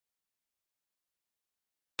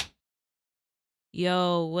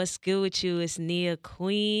Yo, what's good with you? It's Nia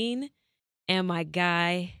Queen and my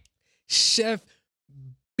guy. Chef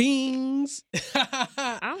Beans.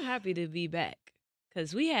 I'm happy to be back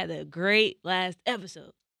because we had a great last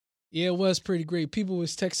episode. Yeah, it was pretty great. People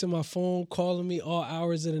was texting my phone, calling me all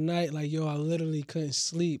hours of the night. Like, yo, I literally couldn't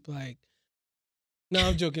sleep. Like, no,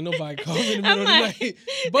 I'm joking. Nobody called me in the middle of the night.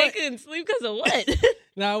 They couldn't sleep because of what?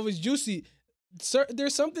 Now, it was juicy. Sir,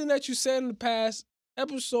 there's something that you said in the past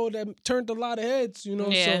episode that turned a lot of heads, you know?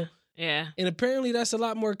 Yeah. So, yeah. and apparently that's a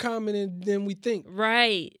lot more common than we think.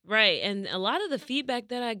 Right. And a lot of the feedback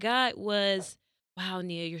that I got was, wow,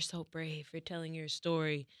 Nia, you're so brave for telling your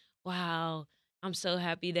story. Wow, I'm so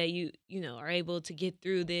happy that you are able to get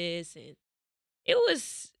through this. And it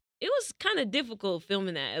was kind of difficult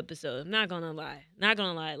filming that episode. I'm not gonna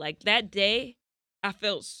lie. Like that day, I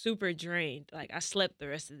felt super drained. Like I slept the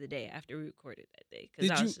rest of the day after we recorded that day because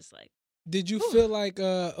I was just like, did you whew. feel like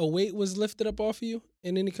a weight was lifted up off of you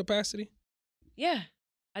in any capacity? Yeah,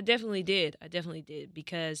 I definitely did.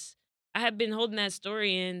 Because I had been holding that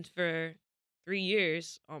story in for 3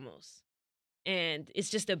 years almost. And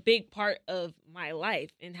it's just a big part of my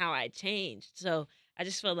life and how I changed. So I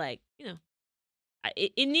just felt like,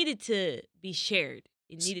 it needed to be shared.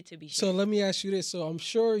 So let me ask you this. So I'm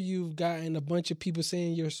sure you've gotten a bunch of people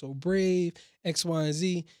saying you're so brave, X, Y, and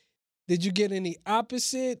Z. Did you get any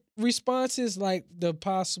opposite responses, like the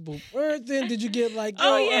possible then did you get like,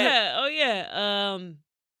 oh yeah.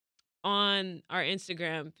 On our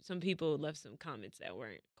Instagram, some people left some comments that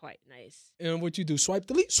weren't quite nice. And what you do? Swipe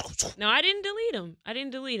delete? No, I didn't delete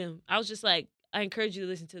them. I was just like, I encourage you to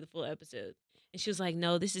listen to the full episode. And she was like,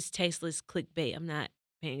 no, this is tasteless clickbait. I'm not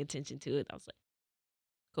paying attention to it. I was like,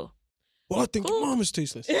 cool. Well, I think your mom is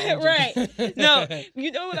tasteless. Right. No,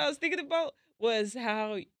 you know what I was thinking about was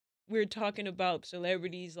how we're talking about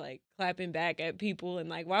celebrities like clapping back at people and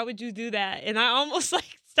like, why would you do that? And I almost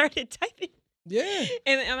like started typing. Yeah.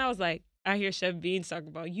 And I was like, I hear Chef Beans talking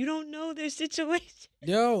about, you don't know their situation.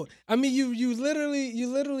 Yo, I mean, you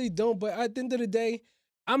literally don't. But at the end of the day,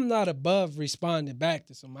 I'm not above responding back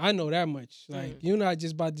to someone. I know that much. Like, you're not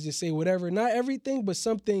just about to just say whatever. Not everything, but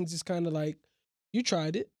some things is kind of like, you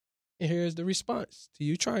tried it, and here's the response to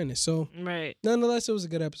you trying it. So, right. Nonetheless, it was a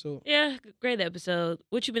good episode. Yeah, great episode.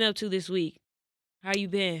 What you been up to this week? How you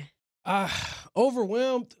been?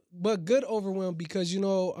 Overwhelmed, but good overwhelmed because,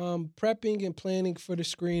 prepping and planning for the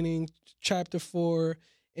screening, Chapter 4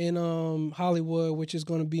 in Hollywood, which is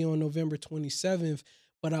going to be on November 27th.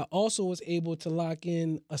 But I also was able to lock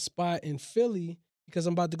in a spot in Philly because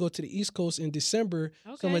I'm about to go to the East Coast in December.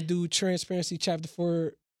 Okay. So I'm going to do Transparency Chapter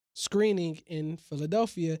 4 screening in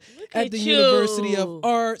Philadelphia at the you. University of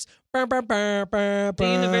Arts. The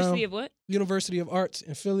University of what? University of Arts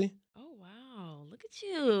in Philly. Look at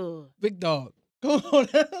you. Big dog. Go on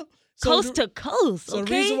now. Coast to coast, okay? So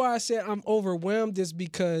the reason why I said I'm overwhelmed is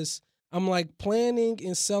because I'm like planning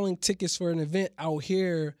and selling tickets for an event out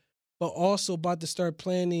here, but also about to start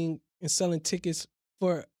planning and selling tickets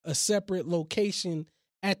for a separate location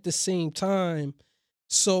at the same time.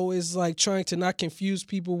 So it's like trying to not confuse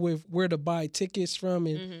people with where to buy tickets from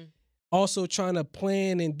and also trying to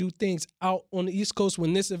plan and do things out on the East Coast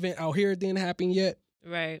when this event out here didn't happen yet.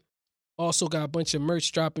 Right. Also got a bunch of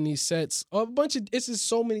merch dropping these sets. It's just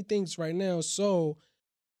so many things right now. So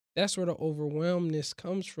that's where the overwhelmness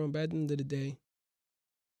comes from. But at the end of the day,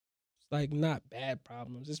 it's like not bad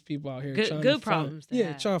problems. It's people out here trying to problems.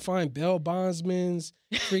 Trying to find bail bondsmen.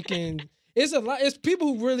 Freaking, it's a lot. It's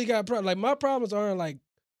people who really got problems. Like my problems aren't like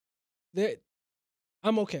that.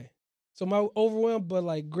 I'm okay. So my overwhelmed, but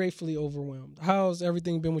like gratefully overwhelmed. How's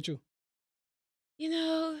everything been with you?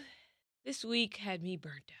 This week had me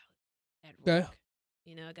burnt out. At work.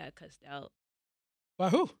 Okay. I got cussed out. By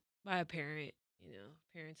who? By a parent.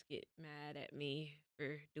 Parents get mad at me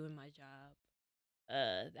for doing my job.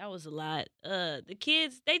 That was a lot. The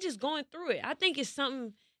kids, they just going through it. I think it's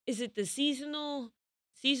something, is it the seasonal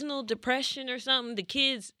depression or something? The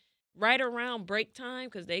kids right around break time,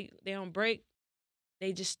 because they on break,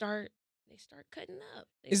 they start cutting up.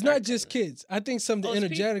 It's not just kids. I think something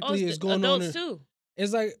energetically is going on. Adults too.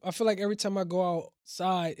 It's like, I feel like every time I go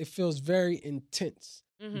outside, it feels very intense.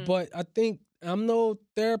 But I think I'm no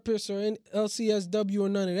therapist or LCSW or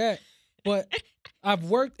none of that. But I've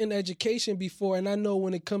worked in education before, and I know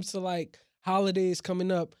when it comes to like holidays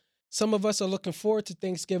coming up, some of us are looking forward to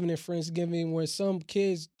Thanksgiving and Friendsgiving, where some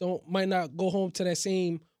kids might not go home to that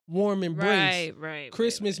same warm embrace. Right.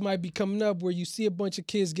 Christmas might be coming up where you see a bunch of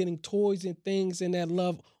kids getting toys and things and that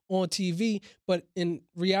love on TV, but in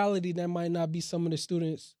reality, that might not be some of the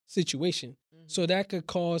students' situation. So that could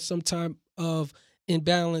cause some type of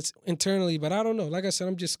imbalance internally, but I don't know. Like I said,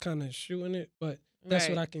 I'm just kind of shooting it, but That's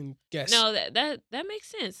what Right. I can guess. No, that makes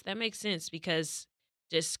sense. That makes sense because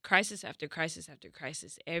just crisis after crisis after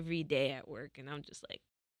crisis every day at work, and I'm just like,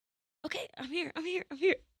 okay, I'm here, I'm here, I'm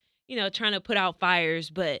here. Trying to put out fires,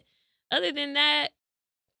 but other than that,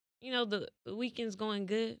 the weekend's going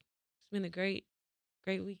good. It's been a great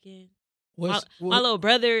weekend. My What's my what? little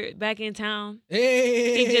brother back in town. He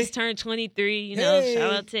Hey, just turned 23. Shout hey,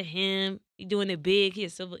 out to him. He doing it big. He a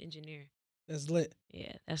civil engineer. that's lit.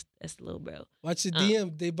 Yeah, that's the little bro. Watch your Uh,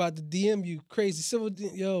 DM. They about to DM you crazy.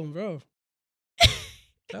 Yo, bro.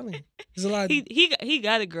 Telling you, there's a lot. he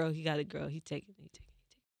got to grow. He got to grow. He taking.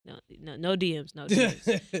 No DMs. No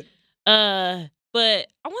DMs. Of, But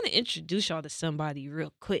I want to introduce y'all to somebody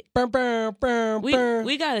real quick. Bum, bum, bum, bum,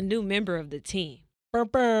 We got a new member of the team, bum,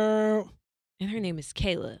 bum. and her name is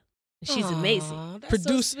Kayla. And she's amazing. Aw, that's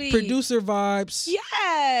so sweet. Producer vibes.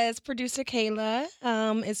 Yes, producer Kayla.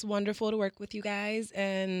 It's wonderful to work with you guys,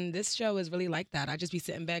 and this show is really like that. I just be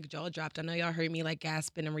sitting back, jaw dropped. I know y'all heard me like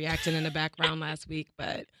gasping and reacting in the background last week,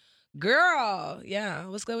 but girl, yeah,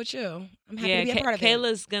 what's good with you? I'm happy to be a part of it.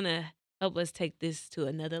 Kayla's gonna help us take this to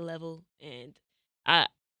another level, and I,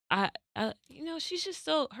 she's just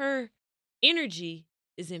her energy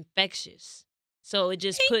is infectious, so it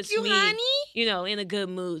just Thank puts you, me, honey. in a good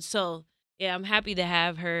mood. So yeah, I'm happy to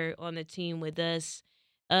have her on the team with us.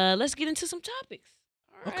 Let's get into some topics.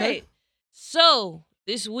 All Okay. right. So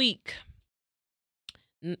this week,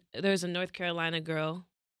 there's a North Carolina girl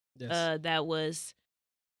Yes. that was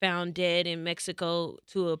found dead in Mexico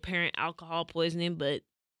to apparent alcohol poisoning, but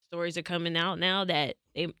stories are coming out now that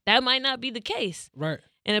that might not be the case. Right.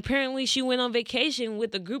 And apparently she went on vacation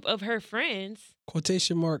with a group of her friends.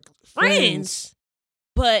 Quotation mark. Friends.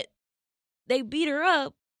 But they beat her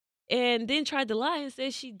up and then tried to lie and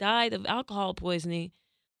said she died of alcohol poisoning.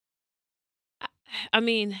 I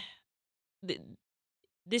mean,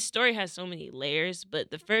 this story has so many layers,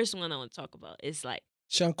 but the first one I want to talk about is like,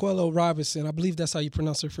 Shanquello Robinson. I believe that's how you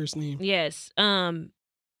pronounce her first name. yes,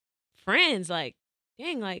 friends, like,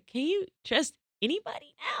 dang, like, can you trust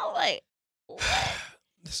anybody now? Like, what?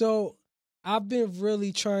 So I've been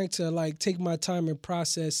really trying to like take my time and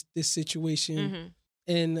process this situation Mm-hmm.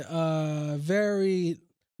 in very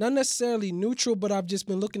not necessarily neutral, but I've just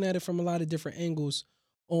been looking at it from a lot of different angles.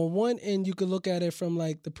 On one end, you could look at it from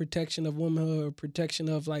like the protection of womanhood or protection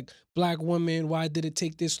of like black women. Why did it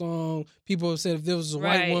take this long? People have said if there was a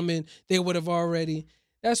white Right. woman, they would have already.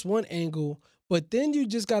 That's one angle. But then you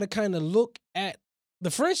just got to kind of look at the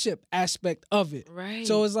friendship aspect of it. Right.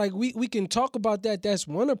 So it's like we can talk about that. That's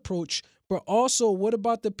one approach. But also, what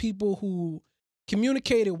about the people who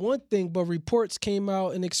communicated one thing, but reports came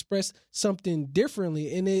out and expressed something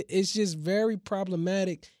differently? And it's just very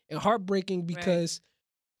problematic and heartbreaking because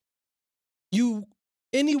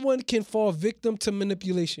anyone can fall victim to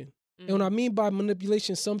manipulation. And what I mean by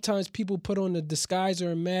manipulation, sometimes people put on a disguise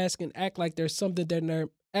or a mask and act like there's something that they're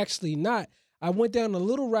actually not. I went down a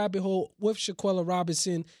little rabbit hole with Shaquella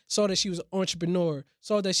Robinson, saw that she was an entrepreneur,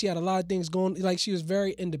 saw that she had a lot of things going, like she was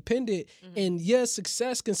very independent. Mhm. And yes,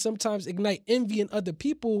 success can sometimes ignite envy in other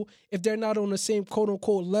people if they're not on the same quote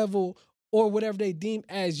unquote level or whatever they deem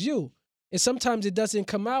as you. And sometimes it doesn't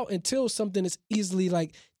come out until something is easily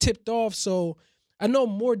like tipped off. So I know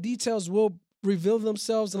more details will reveal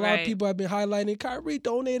themselves. A lot of Right. people have been highlighting Kyrie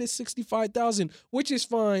donated $65,000, which is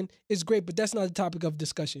fine, it's great, but that's not the topic of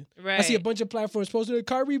discussion. Right. I see a bunch of platforms posting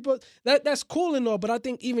Kyrie, but that's cool and all. But I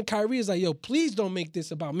think even Kyrie is like, yo, please don't make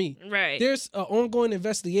this about me. Right. There's an ongoing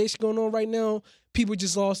investigation going on right now. People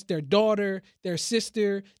just lost their daughter, their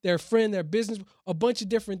sister, their friend, their business, a bunch of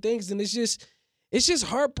different things, and it's just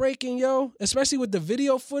heartbreaking, yo. Especially with the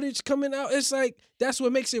video footage coming out, it's like that's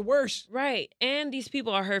what makes it worse. Right. And these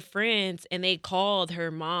people are her friends, and they called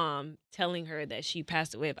her mom telling her that she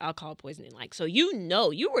passed away of alcohol poisoning. Like, so you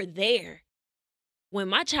were there when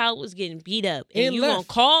my child was getting beat up, and you left. gonna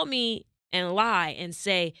call me and lie and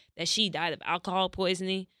say that she died of alcohol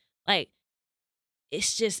poisoning. Like,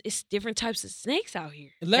 it's different types of snakes out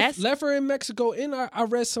here. Left her in Mexico, and I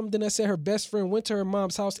read something that said her best friend went to her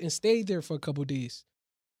mom's house and stayed there for a couple days.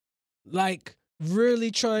 Like, really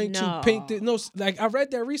trying to paint it. No, like I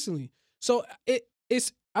read that recently. So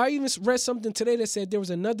I even read something today that said there was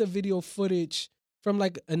another video footage from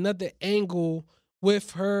like another angle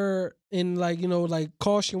with her in like, like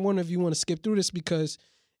caution one if you want to skip through this because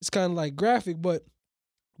it's kind of like graphic, but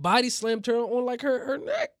body slammed her on like her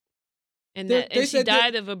neck. And They she said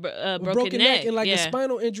died of a broken neck. and like yeah. a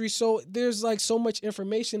spinal injury. So there's like so much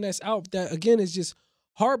information that's out that again is just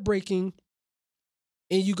heartbreaking.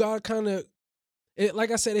 And you gotta kind of,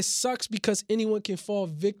 like I said, it sucks because anyone can fall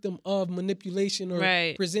victim of manipulation or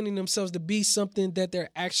Right. presenting themselves to be something that they're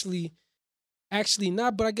actually actually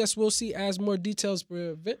not. But I guess we'll see as more details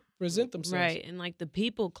present themselves. Right. And like the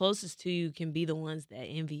people closest to you can be the ones that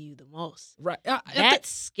envy you the most. Right. That's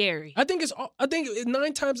scary. I think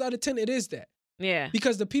 9 times out of 10 it is that. Yeah.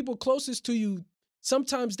 Because the people closest to you,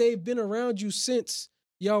 sometimes they've been around you since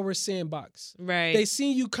y'all were sandbox. Right. They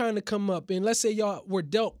seen you kind of come up, and let's say y'all were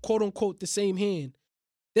dealt, quote unquote, the same hand.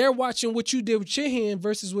 They're watching what you did with your hand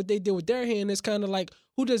versus what they did with their hand. It's kind of like,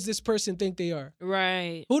 who does this person think they are?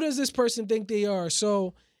 Right. Who does this person think they are?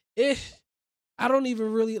 So I don't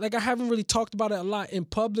even really, like, I haven't really talked about it a lot in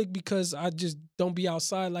public because I just don't be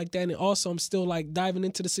outside like that. And also I'm still like diving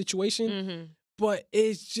into the situation. Mm-hmm. But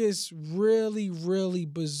it's just really, really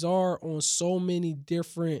bizarre on so many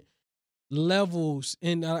different levels.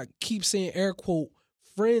 And I keep saying air quote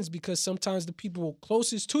friends because sometimes the people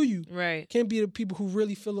closest to you Right. can be the people who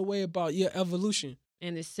really feel a way about your evolution.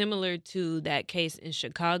 And it's similar to that case in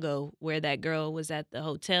Chicago where that girl was at the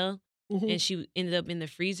hotel Mhm. and she ended up in the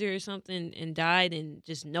freezer or something and died, and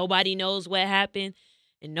just nobody knows what happened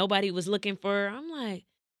and nobody was looking for her. I'm like,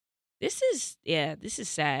 this is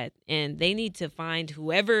sad. And they need to find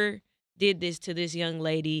whoever did this to this young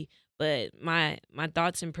lady. But my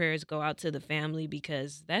thoughts and prayers go out to the family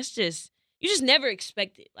because that's just, you just never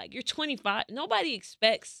expect it. Like, you're 25. Nobody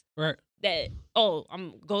expects Right. that, oh,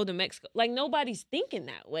 I'm going to Mexico. Like, nobody's thinking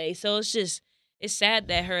that way. So it's sad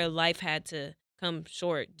that her life had to come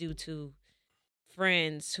short due to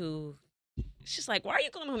friends who, it's just like, why are you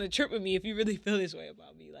going on a trip with me if you really feel this way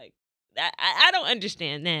about me? Like, I don't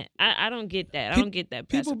understand that. I don't get that. I don't get that.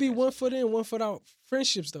 People be 1 foot in, 1 foot out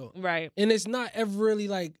friendships though. Right. And it's not ever really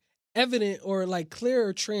like evident or like clear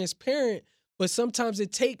or transparent, but sometimes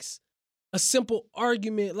it takes a simple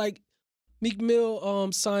argument. Like Meek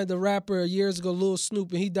Mill signed the rapper years ago, Lil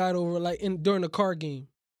Snoop, and he died over during a car game.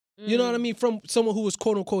 You know what I mean? From someone who was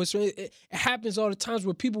quote unquote. It happens all the times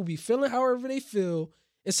where people be feeling however they feel,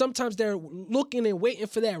 and sometimes they're looking and waiting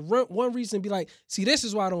for that one reason to be like, see, this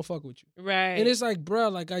is why I don't fuck with you. Right. And it's like, bro,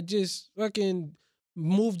 like I just fucking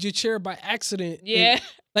moved your chair by accident. Yeah. And,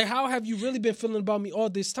 like, how have you really been feeling about me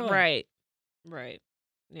all this time? Right. Right.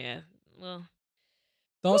 Yeah. Well,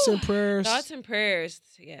 Thoughts and prayers. Thoughts and prayers.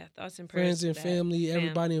 Yeah. Thoughts and prayers. Friends and family,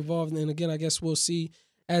 everybody involved. And again, I guess we'll see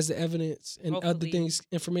as the evidence and other Hopefully. things,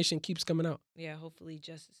 information keeps coming out. Yeah. Hopefully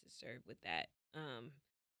justice is served with that.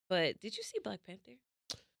 But did you see Black Panther?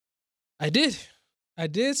 I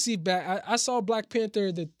did see I saw Black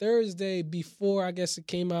Panther the Thursday before I guess it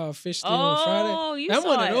came out officially on Friday. Oh, you I'm saw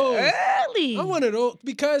one of it those. early. I'm one of those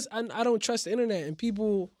because I don't trust the internet and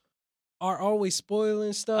people are always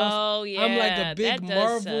spoiling stuff. Oh yeah. I'm like a big that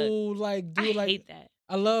does Marvel like dude. I hate that.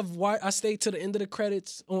 I love why I stay to the end of the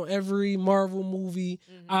credits on every Marvel movie.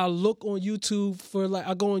 Mhm. I look on YouTube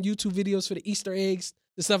I go on YouTube videos for the Easter eggs,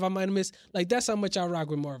 the stuff I might have missed. Like that's how much I rock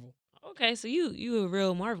with Marvel. Okay, so you a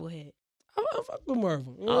real Marvel head. I fuck with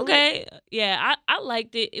Marvel. You know what I mean? Okay. Yeah, I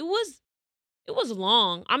liked it. It was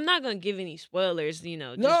long. I'm not gonna give any spoilers, just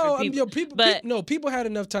No, for people. People had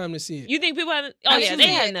enough time to see it. You think people haven't? Oh I yeah, didn't they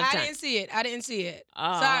see had it. enough time. I didn't see it.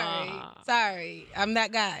 Ah. Sorry. I'm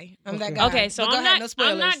that guy. Okay. Okay, so But go I'm ahead, not. no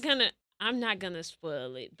spoilers. I'm not gonna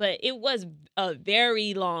spoil it, but it was a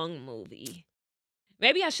very long movie.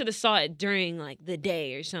 Maybe I should have saw it during like the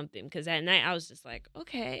day or something, because at night I was just like,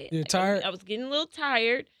 okay, You're tired? I was getting a little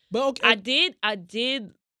tired. But okay, I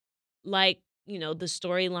did like the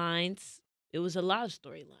storylines. It was a lot of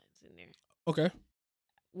storylines in there, okay.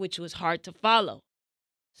 which was hard to follow.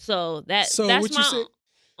 So that's what you my said-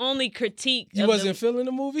 only critique. You of wasn't feeling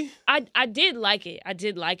the movie? I did like it. I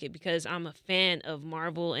did like it because I'm a fan of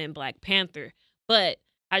Marvel and Black Panther. But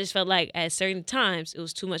I just felt like at certain times it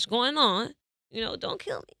was too much going on. Don't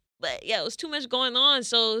kill me. But yeah, it was too much going on.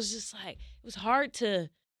 So it was just like, it was hard to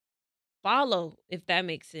follow, if that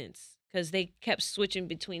makes sense. Because they kept switching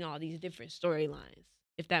between all these different storylines,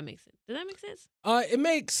 if that makes sense. Does that make sense? It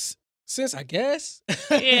makes sense, I guess.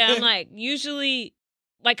 Yeah, I'm like, usually,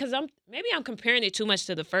 like, because I'm comparing it too much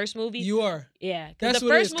to the first movie. You are. Yeah, because That's the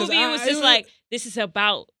what it first is, 'cause movie, it was just I- like, this is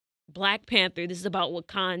about Black Panther. This is about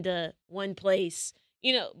Wakanda, one place.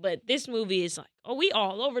 But this movie is like, oh, we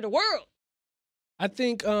all over the world. I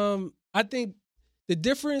think the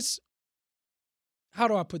difference, how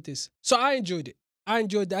do I put this? So I enjoyed it.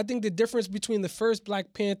 that. I think the difference between the first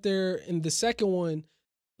Black Panther and the second one,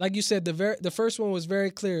 like you said, the first one was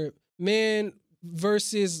very clear. Man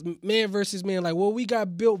versus man. Like what we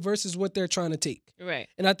got built versus what they're trying to take. Right.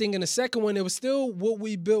 And I think in the second one, it was still what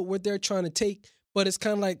we built, what they're trying to take, but it's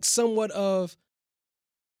kind of like somewhat of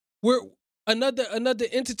we're another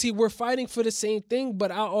entity. We're fighting for the same thing,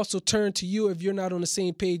 but I'll also turn to you if you're not on the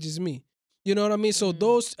same page as me. You know what I mean? So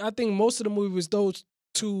I think most of the movie was those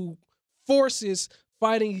two forces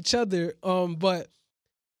fighting each other. But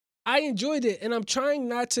I enjoyed it, and I'm trying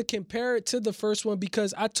not to compare it to the first one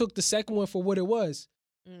because I took the second one for what it was.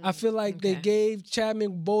 I feel like they gave Chadwick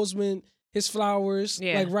Boseman his flowers,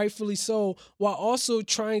 like rightfully so, while also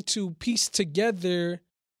trying to piece together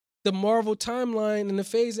the Marvel timeline and the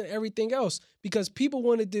phase and everything else. Because people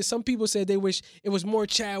wanted this. Some people said they wish it was more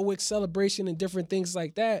Chadwick celebration and different things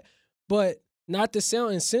like that. But not to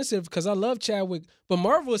sound insensitive, because I love Chadwick, but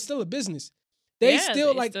Marvel is still a business. They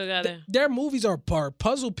still their movies are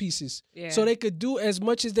puzzle pieces. Yeah. So they could do as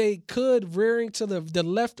much as they could rearing to the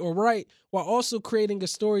left or right while also creating a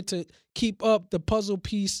story to keep up the puzzle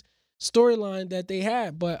piece storyline that they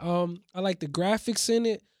had. But I like the graphics in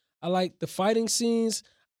it. I like the fighting scenes.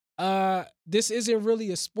 This isn't really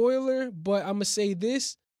a spoiler, but I'm going to say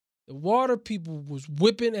this. The water people was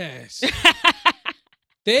whipping ass.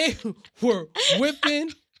 They were whipping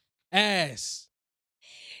ass.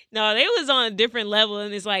 No, they was on a different level,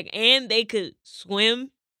 and it's like, and they could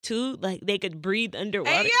swim too, like they could breathe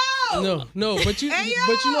underwater. Hey, yo! No, but you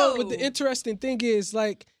know what the interesting thing is,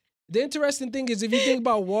 like, if you think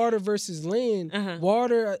about water versus land,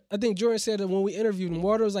 water, I think Jordan said that when we interviewed him,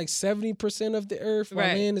 water is like 70% of the earth, while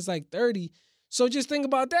land is like 30. So just think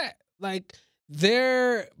about that. Like,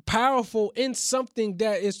 they're powerful in something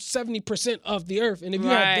that is 70% of the earth. And if you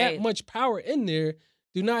have that much power in there,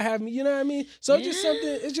 do not have me, you know what I mean? So it's just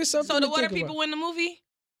something. So the to water think people about. win the movie?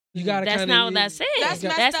 You gotta That's not what I said. That's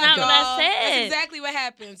not what I said. That's exactly what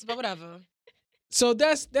happens, but whatever. So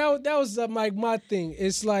that was like my thing.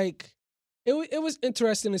 It's like it was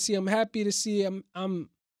interesting to see. I'm happy to see. I'm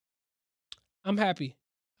happy.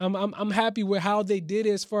 I'm happy with how they did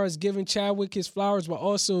it as far as giving Chadwick his flowers, but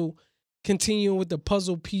also continuing with the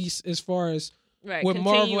puzzle piece as far as what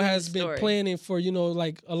Marvel has been planning for,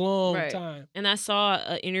 like a long time. And I saw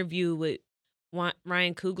an interview with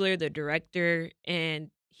Ryan Coogler, the director, and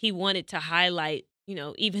he wanted to highlight,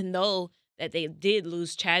 even though that they did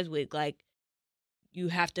lose Chadwick, like, you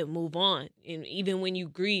have to move on. And even when you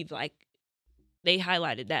grieve, like, they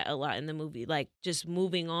highlighted that a lot in the movie, like just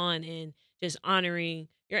moving on and just honoring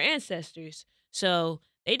your ancestors. So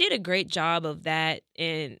they did a great job of that.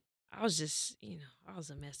 And I was just, I was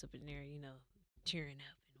a mess up in there, cheering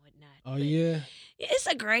up and whatnot. Oh, but yeah. It's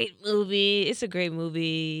a great movie.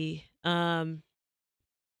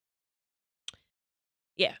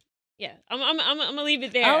 Yeah. I'm gonna leave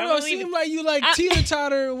it there. I don't know. It seemed like you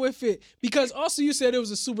teeter-tottering with it, because also you said it was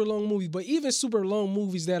a super long movie, but even super long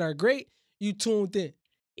movies that are great, you tuned in.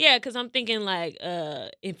 Yeah, because I'm thinking like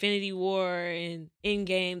Infinity War and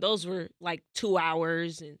Endgame, those were like 2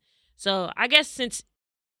 hours. And so I guess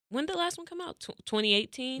when did the last one come out?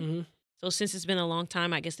 2018? Mm-hmm. So since it's been a long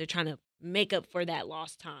time, I guess they're trying to make up for that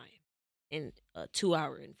lost time in a 2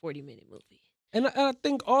 hour and 40-minute movie. And I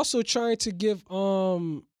think also trying to give,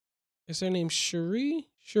 is her name Shuri?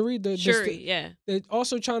 Shuri, yeah. They're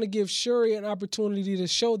also trying to give Shuri an opportunity to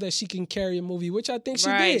show that she can carry a movie, which I think she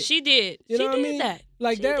did. She did. You know what I mean? That.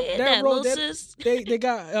 Like she that role, sis. they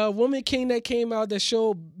got Woman King that came out that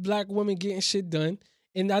showed black women getting shit done.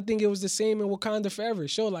 And I think it was the same in Wakanda Forever.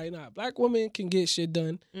 Show like, black women can get shit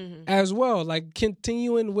done as well. Like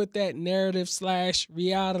continuing with that narrative /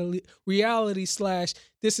 reality /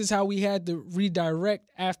 this is how we had to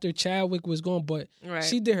redirect after Chadwick was gone. But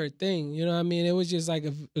she did her thing. You know what I mean? It was just like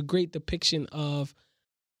a great depiction of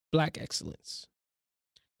black excellence.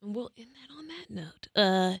 Well, on that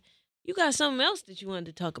note, you got something else that you wanted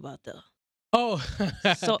to talk about though. Oh,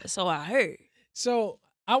 so I heard. So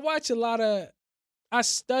I watch I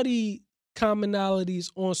study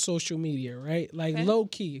commonalities on social media, right? Like low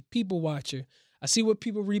key, people watcher. I see what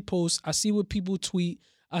people repost. I see what people tweet.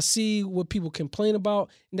 I see what people complain about.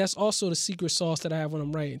 And that's also the secret sauce that I have when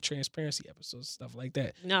I'm writing transparency episodes, stuff like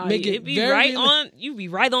that. No, you be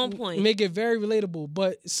right on point. Make it very relatable.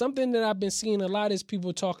 But something that I've been seeing a lot is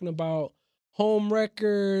people talking about home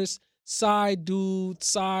wreckers, side dudes,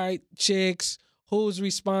 side chicks, who's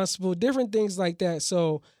responsible, different things like that.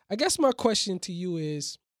 So I guess my question to you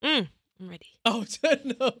is... I'm ready. Oh,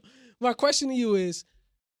 no. My question to you is,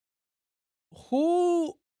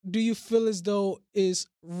 who do you feel as though is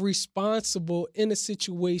responsible in a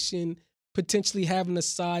situation potentially having a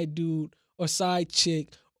side dude or side chick?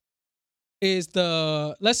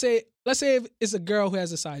 Let's say if it's a girl who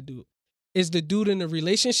has a side dude. Is the dude in the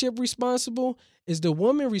relationship responsible? Is the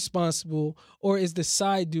woman responsible? Or is the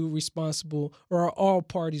side dude responsible? Or are all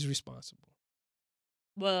parties responsible?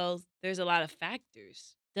 Well, there's a lot of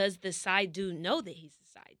factors. Does the side dude know that he's a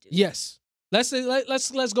side dude? Yes. Let's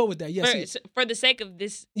go with that. Yes. For the sake of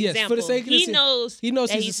this example, for the sake of he knows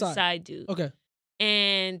that he's a side dude. Okay.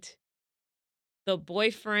 And the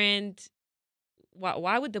boyfriend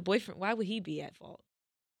Why would the boyfriend? Why would he be at fault?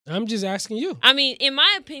 I'm just asking you. I mean, in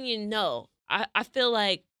my opinion, no. I feel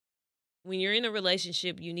like when you're in a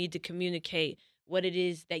relationship, you need to communicate what it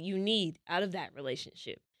is that you need out of that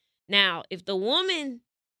relationship. Now, if the woman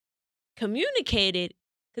communicated,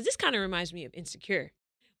 because this kind of reminds me of Insecure,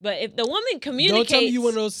 but if the woman communicates, Don't tell me you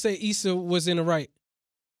want to say Issa was in the right.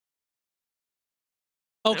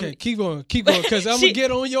 Okay, mean- keep going, because I'm gonna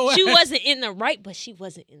get on your. she ass. wasn't in the right, but she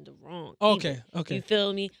wasn't in the wrong. Okay, either. okay. You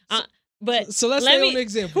feel me? But So let's let say me- on the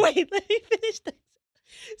example. Wait, let me finish this.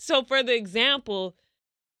 So for the example,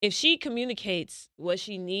 if she communicates what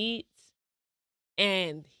she needs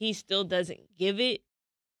and he still doesn't give it,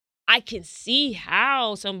 I can see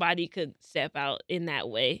how somebody could step out in that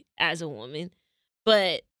way as a woman.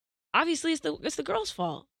 But obviously it's the girl's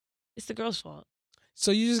fault. It's the girl's fault.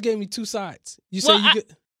 So you just gave me two sides. You say Well, you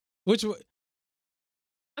could. Which one?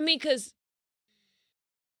 I mean, because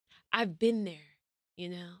I've been there,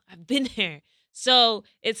 I've been there. So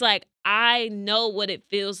it's like, I know what it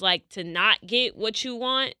feels like to not get what you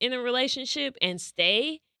want in a relationship and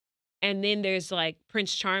stay. And then there's like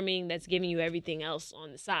Prince Charming that's giving you everything else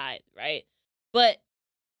on the side, right? But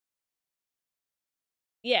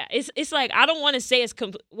yeah, it's like, I don't want to say it's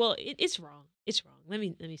it's wrong. It's wrong. Let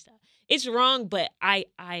me stop. It's wrong, but I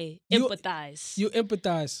empathize. You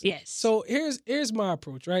empathize. Yes. So here's my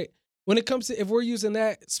approach, right? When it comes to, if we're using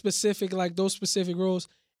that specific, like those specific roles,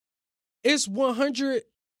 it's 100%.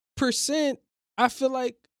 I feel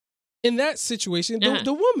like in that situation,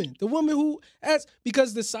 the woman who asks,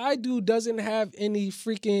 because the side dude doesn't have any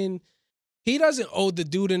freaking. He doesn't owe the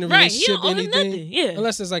dude in the Right, he relationship don't owe him anything. nothing, yeah.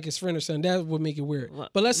 Unless it's like his friend or something. That would make it weird. Well,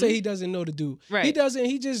 But let's say he doesn't know the dude. Right. He doesn't.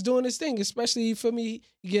 He just doing his thing. Especially, you feel me?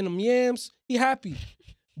 He getting them yams. He happy.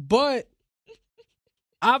 But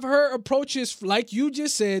I've heard approaches like you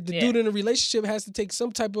just said. The dude in a relationship has to take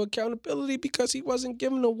some type of accountability because he wasn't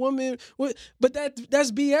giving the woman. But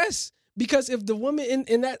that's BS. Because if the woman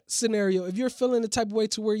in that scenario, if you're feeling the type of way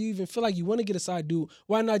to where you even feel like you want to get a side dude,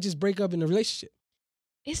 why not just break up in the relationship?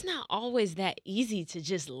 It's not always that easy to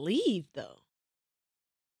just leave, though.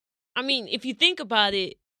 I mean, if you think about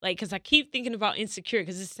it, like, because I keep thinking about Insecure,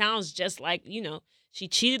 because it sounds just like, she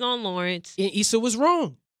cheated on Lawrence. And Issa was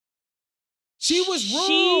wrong. She was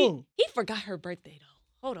wrong. He forgot her birthday,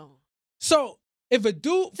 though. Hold on. So if a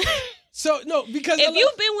dude, because if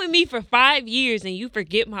you've been with me for 5 years and you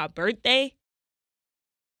forget my birthday,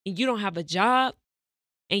 and you don't have a job,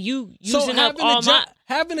 and you using up all my...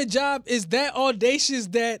 Having a job is that audacious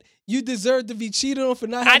that you deserve to be cheated on for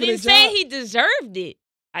not having a job? I didn't say he deserved it.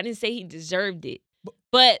 I didn't say he deserved it.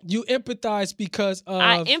 But you empathize because of...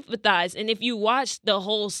 I empathize. And if you watch the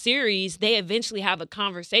whole series, they eventually have a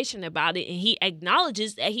conversation about it, and he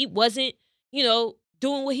acknowledges that he wasn't, doing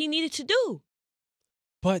what he needed to do.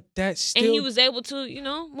 But that's still... And he was able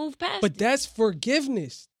to, move past it. But that's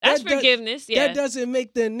forgiveness. That's forgiveness, yeah. That doesn't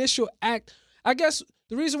make the initial act... I guess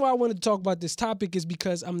the reason why I wanted to talk about this topic is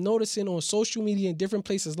because I'm noticing on social media in different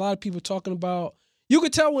places, a lot of people talking about... You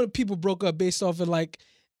could tell when people broke up based off of like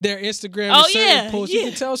their Instagram and certain posts. You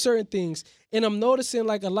can tell certain things. And I'm noticing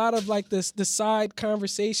like a lot of like the side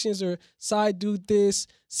conversations or side dude this,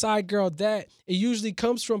 side girl that. It usually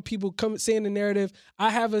comes from people saying the narrative,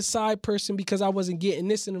 I have a side person because I wasn't getting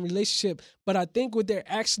this in a relationship. But I think what they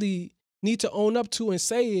actually need to own up to and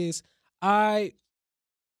say is, I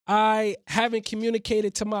haven't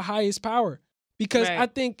communicated to my highest power. Because I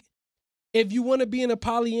think if you want to be in a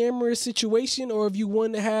polyamorous situation or if you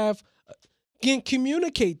want to have, can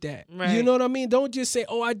communicate that. Right. You know what I mean? Don't just say,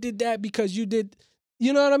 oh, I did that because you did.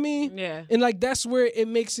 You know what I mean? Yeah. And like that's where it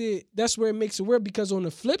makes it weird, because on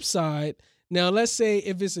the flip side, now let's say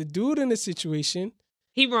if it's a dude in a situation.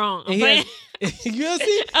 He wrong. You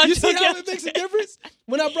see how it makes a difference?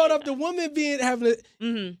 When I brought up the woman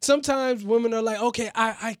sometimes women are like, okay,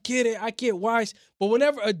 I get it. I get why. But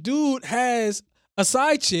whenever a dude has a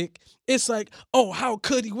side chick, it's like, oh, how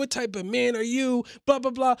could he? What type of man are you? Blah,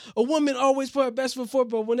 blah, blah. A woman always put her best foot forward,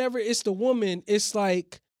 but whenever it's the woman, it's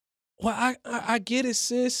like, well, I get it,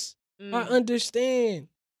 sis. I understand.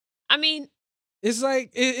 I mean, it's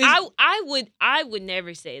like I would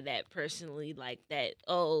never say that personally, like that.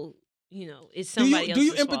 Oh, it's somebody else. Do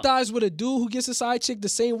you empathize with a dude who gets a side chick the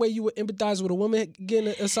same way you would empathize with a woman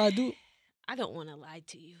getting a side dude? I don't want to lie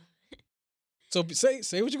to you. So say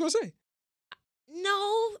what you're gonna say.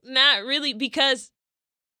 No, not really, because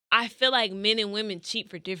I feel like men and women cheat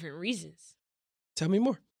for different reasons. Tell me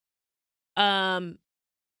more.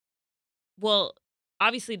 Well,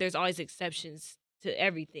 obviously there's always exceptions to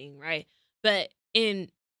everything, right? But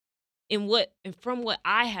from what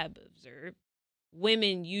I have observed,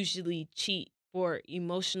 women usually cheat for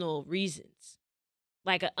emotional reasons.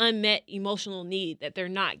 like an unmet emotional need that they're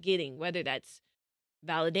not getting, whether that's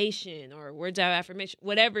validation or words of affirmation,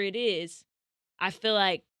 whatever it is. I feel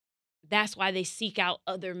like that's why they seek out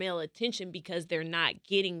other male attention, because they're not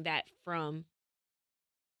getting that from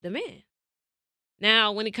the man.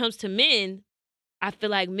 Now, when it comes to men, I feel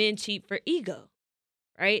like men cheat for ego,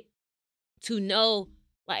 right? To know,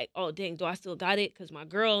 like, oh, dang, do I still got it? Because my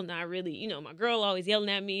girl not really, my girl always yelling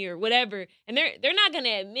at me or whatever. And they're not going to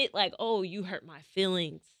admit, like, oh, you hurt my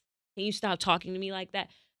feelings. Can you stop talking to me like that?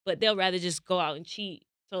 But they'll rather just go out and cheat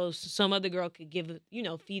so some other girl could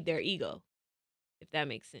feed their ego, if that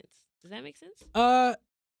makes sense. Does that make sense?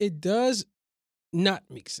 It does not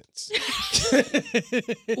make sense.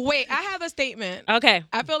 Wait, I have a statement. Okay.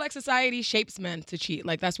 I feel like society shapes men to cheat.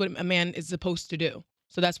 Like, that's what a man is supposed to do.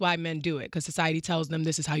 So that's why men do it, because society tells them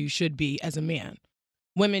this is how you should be as a man.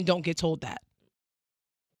 Women don't get told that.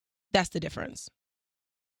 That's the difference.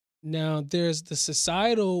 Now, there's the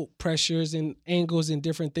societal pressures and angles and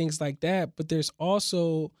different things like that, but there's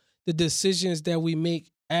also the decisions that we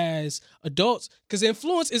make as adults, because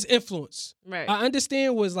influence is influence. Right. I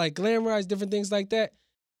understand was like glamorized, different things like that.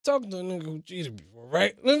 Talking to a nigga who cheated before,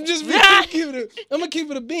 right? I'm gonna keep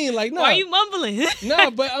it a bean. Like, no. Why are you mumbling? No,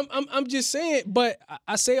 but I'm just saying. But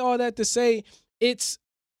I say all that to say it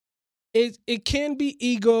can be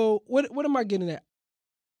ego. What am I getting at?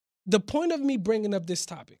 The point of me bringing up this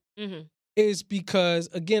topic is because,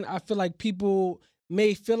 again, I feel like people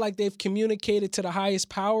may feel like they've communicated to the highest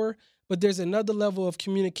power, but there's another level of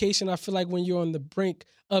communication. I feel like when you're on the brink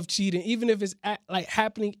of cheating, even if it's like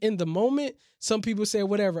happening in the moment, some people say,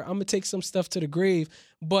 whatever, I'm going to take some stuff to the grave.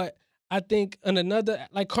 But I think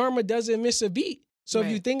like karma doesn't miss a beat. So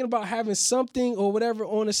if you're thinking about having something or whatever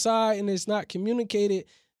on the side and it's not communicated,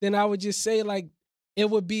 then I would just say, like, it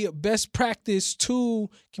would be a best practice to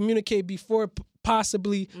communicate before it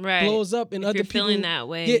possibly blows up and if other you're people feeling that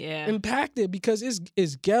way, get impacted, because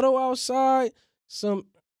it's ghetto outside. Some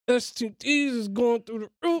STDs is going through the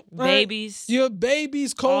roof. Babies. Your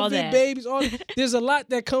babies, COVID babies. There's a lot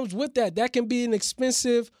that comes with that. That can be an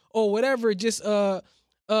expensive or whatever, just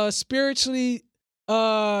spiritually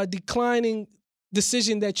declining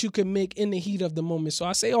decision that you can make in the heat of the moment. So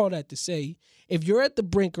I say all that to say, if you're at the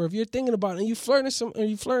brink or if you're thinking about it and you're flirting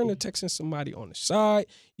or texting somebody on the side,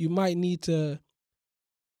 you might need to.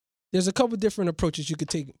 There's a couple different approaches you could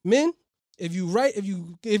take. Men, if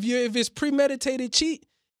it's premeditated cheat,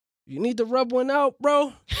 you need to rub one out,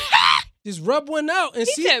 bro. Just rub one out and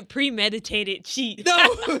see. He said premeditated cheat. No,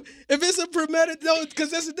 if it's a premeditated, no,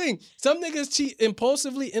 because that's the thing. Some niggas cheat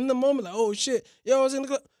impulsively in the moment, like, oh shit, yo, I was in the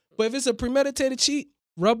club. But if it's a premeditated cheat,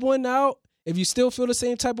 rub one out. If you still feel the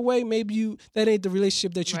same type of way, maybe that ain't the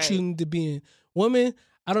relationship that you're choosing to be in. Woman,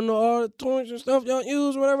 I don't know all the toys and stuff y'all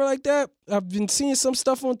use, whatever like that. I've been seeing some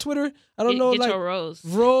stuff on Twitter. I don't know, get like your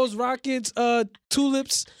rose, rockets,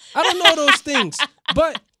 tulips. I don't know those things,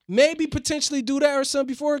 but maybe potentially do that or something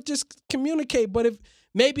before. Just communicate. But if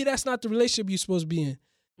maybe that's not the relationship you're supposed to be in.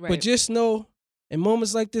 Right. But just know, in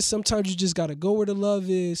moments like this, sometimes you just gotta go where the love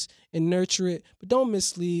is and nurture it. But don't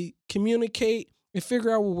mislead. Communicate and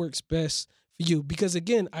figure out what works best for you. Because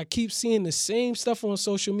again, I keep seeing the same stuff on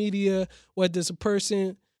social media, whether it's a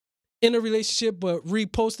person in a relationship but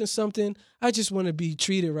reposting something. I just want to be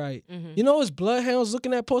treated right. Mm-hmm. You know, it's bloodhounds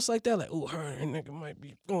looking at posts like that, like, oh, her nigga might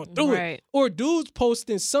be going through it. Or dudes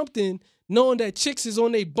posting something knowing that chicks is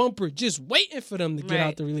on their bumper just waiting for them to get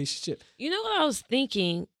out the relationship. You know what I was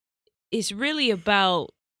thinking? It's really about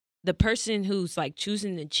the person who's like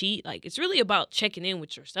choosing to cheat. Like, it's really about checking in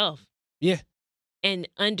with yourself. Yeah. And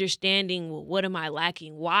understanding, well, what am I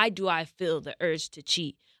lacking? Why do I feel the urge to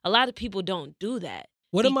cheat? A lot of people don't do that.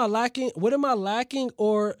 What am I lacking? What am I lacking?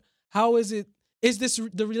 Or how is it? Is this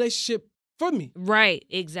the relationship for me? Right.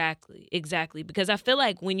 Exactly. Because I feel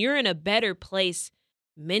like when you're in a better place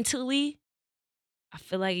mentally, I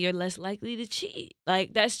feel like you're less likely to cheat.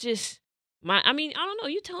 Like, that's just I don't know.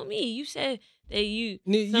 You told me. You said that you've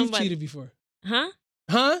cheated before. Huh?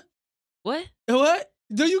 What?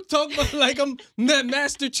 Do you talk about like I'm that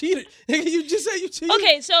master cheater? You just say you cheated.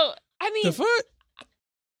 Okay, so the fuck?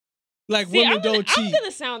 Like, women don't cheat. I'm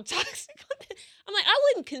gonna sound toxic. I'm like, I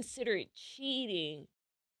wouldn't consider it cheating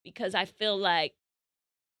because I feel like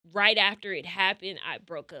right after it happened, I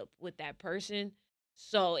broke up with that person.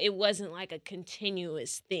 So it wasn't like a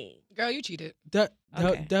continuous thing. Girl, you cheated. That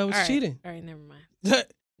was cheating. All right, never mind.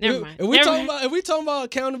 Never mind. If we talking about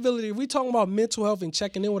accountability, if we talking about mental health and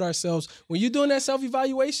checking in with ourselves, when you're doing that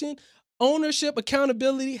self-evaluation, ownership,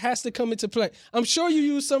 accountability has to come into play. I'm sure you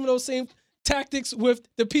use some of those same tactics with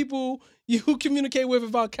the people you communicate with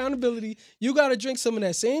about accountability. You got to drink some of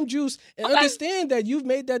that same juice and understand that you've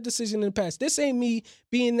made that decision in the past. This ain't me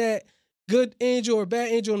being that good angel or bad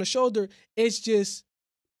angel on the shoulder. It's just,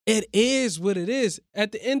 it is what it is.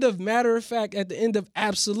 At the end of matter of fact, at the end of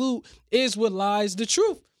absolute is what lies the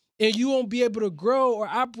truth. And you won't be able to grow or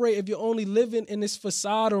operate if you're only living in this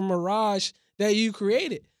facade or mirage that you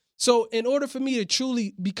created. So in order for me to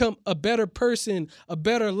truly become a better person, a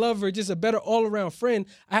better lover, just a better all-around friend,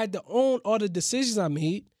 I had to own all the decisions I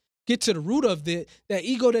made, get to the root of it. That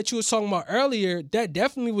ego that you was talking about earlier, that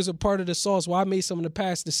definitely was a part of the sauce why I made some of the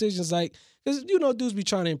past decisions. Like, because, dudes be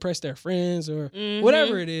trying to impress their friends or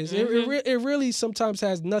whatever it is. It really sometimes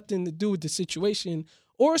has nothing to do with the situation.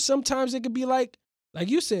 Or sometimes it could be like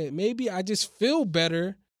you said, maybe I just feel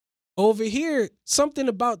better over here. Something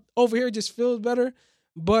about over here just feels better.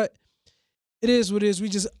 But it is what it is. We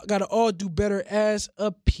just got to all do better as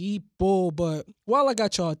a people. But while I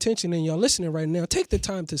got y'all attention and y'all listening right now, take the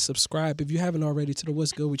time to subscribe if you haven't already to the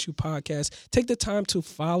What's Good With You podcast. Take the time to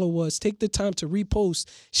follow us. Take the time to repost.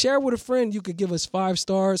 Share with a friend. You could give us 5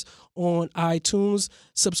 stars on iTunes.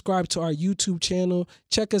 Subscribe to our YouTube channel.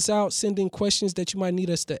 Check us out. Send in questions that you might need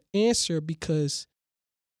us to answer, because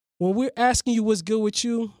when we're asking you what's good with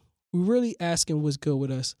you, we're really asking what's good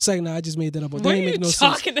with us. It's like, nah, I just made that up. What They are ain't you make no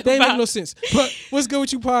talking sense. They ain't about? make no sense. But What's Good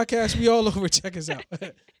With You podcast, we all over. Check us out.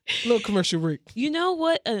 Little commercial break. You know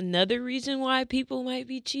what? Another reason why people might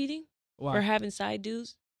be cheating or Why? having side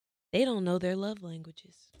dudes, they don't know their love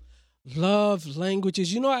languages. Love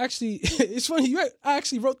languages. Actually, it's funny. I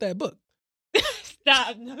actually wrote that book.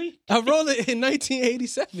 Stop. No, you- I wrote it in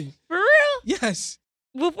 1987. For real? Yes.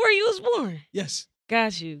 Before you was born. Yes.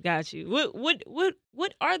 Got you.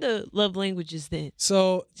 What are the love languages then?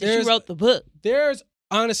 So Since you wrote the book. there's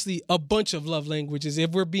honestly a bunch of love languages,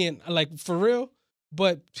 if we're being like for real.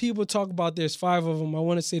 But people talk about there's 5 of them. I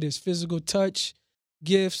want to say there's physical touch,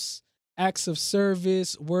 gifts, acts of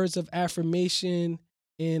service, words of affirmation,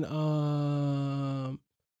 and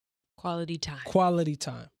Quality time. quality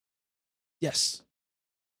time. Yes.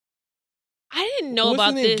 I didn't know What's about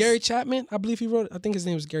his name? this. Gary Chapman? I believe he wrote it. I think his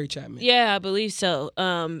name was Gary Chapman. Yeah, I believe so.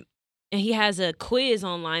 And he has a quiz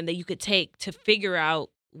online that you could take to figure out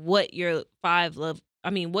what your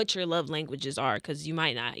what your love languages are, because you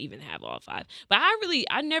might not even have all 5. But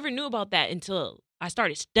I never knew about that until I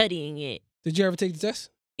started studying it. Did you ever take the test?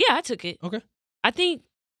 Yeah, I took it. Okay. I think,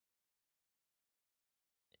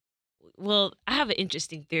 well, I have an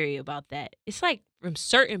interesting theory about that. It's like from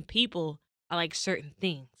certain people, I like certain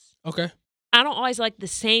things. Okay. I don't always like the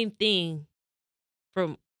same thing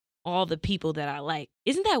from all the people that I like.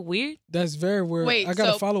 Isn't that weird? That's very weird. Wait, I got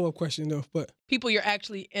a so- follow-up question though, but People you're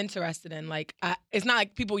actually interested in, like, it's not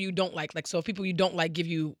like people you don't like. Like, so if people you don't like give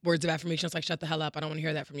you words of affirmation, it's like, shut the hell up, I don't want to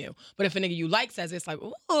hear that from you. But if a nigga you like says it, it's like,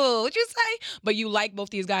 ooh, what you say? But you like both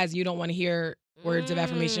these guys, you don't want to hear words of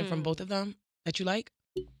affirmation from both of them that you like?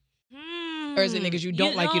 Or is it niggas you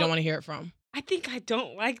don't like, you don't want to hear it from? I think I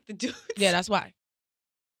don't like the dudes. Yeah, that's why.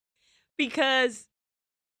 Because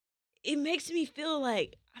it makes me feel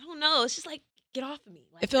like, I don't know, it's just like, get off of me.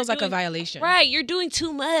 It feels you're like a doing- violation. Right, you're doing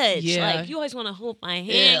too much. Yeah. Like, you always want to hold my hand.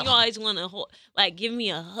 Yeah. You always want to give me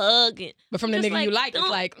a hug. And But from the Just nigga you like, it's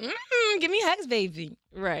don't- like, give me hugs, baby.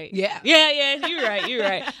 right. Yeah. Yeah, you're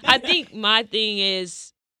right. I think my thing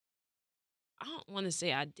is, I don't want to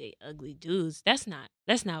say I date ugly dudes. That's not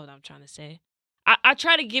what I'm trying to say. I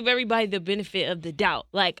try to give everybody the benefit of the doubt.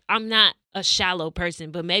 Like, I'm not a shallow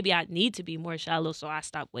person, but maybe I need to be more shallow so I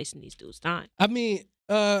stop wasting these dudes' time. I mean,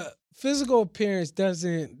 physical appearance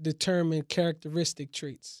doesn't determine characteristic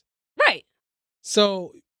traits. Right.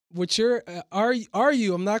 So, what you're are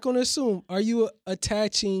you? I'm not going to assume. Are you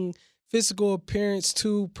attaching physical appearance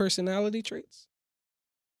to personality traits?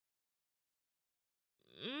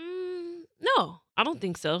 No, I don't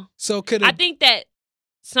think so. So could I think that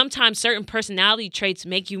sometimes certain personality traits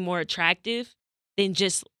make you more attractive than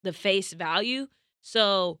just the face value.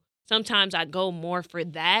 So sometimes I go more for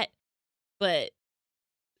that. But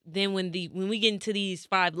then when we get into these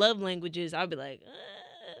 5 love languages, I'll be like,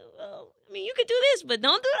 well, I mean, you could do this, but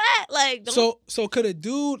don't do that. Like, don't. So could a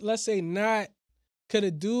dude, let's say, not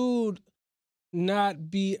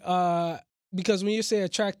be because when you say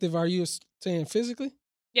attractive, are you saying physically?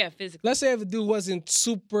 Yeah, physically. Let's say if a dude wasn't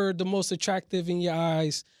super the most attractive in your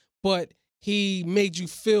eyes, but he made you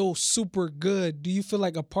feel super good, do you feel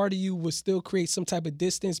like a part of you would still create some type of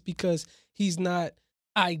distance because he's not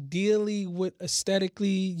ideally what aesthetically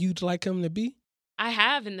you'd like him to be? I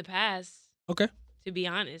have in the past. Okay. To be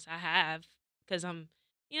honest, I have. Because I'm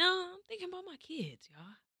thinking about my kids,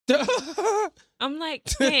 y'all. I'm like,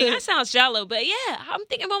 dang, that sounds shallow. But yeah, I'm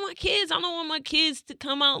thinking about my kids. I don't want my kids to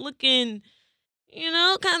come out looking,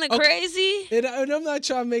 kind of Okay. crazy. And I'm not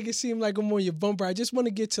trying to make it seem like I'm on your bumper. I just want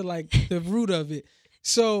to get to like the root of it.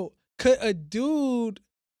 So could a dude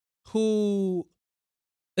who,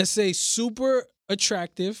 let's say, super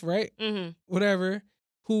attractive, right? Mm-hmm. Whatever,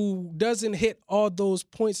 who doesn't hit all those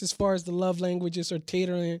points as far as the love languages or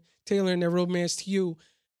tailoring their romance to you,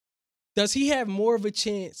 does he have more of a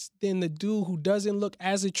chance than the dude who doesn't look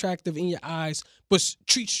as attractive in your eyes but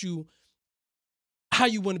treats you how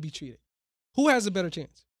you want to be treated? Who has a better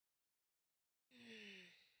chance?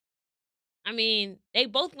 I mean, they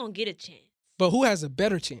both gonna get a chance. But who has a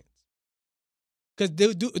better chance? Because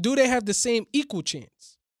do they have the same equal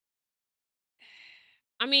chance?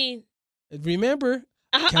 I mean, Remember,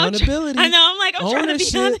 I'm accountability. I know. I'm trying to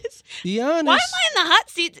be ownership. honest. Be honest. Why am I in the hot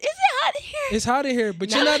seat? Is it hot in here? It's hot in here,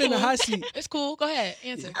 but you're not in the hot seat. It's cool. Go ahead.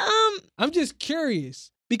 Answer. I'm just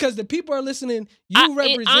curious because the people are listening. You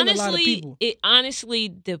represent a lot of people. It honestly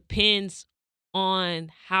depends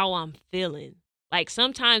on how I'm feeling. Like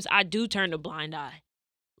sometimes I do turn a blind eye.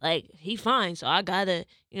 Like he fine, so I gotta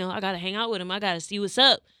hang out with him. I gotta see what's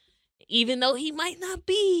up, even though he might not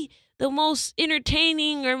be the most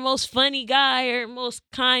entertaining or most funny guy or most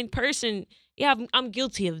kind person. Yeah, I'm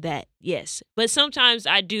guilty of that. Yes, but sometimes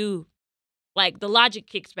I do. Like the logic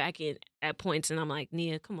kicks back in at points, and I'm like,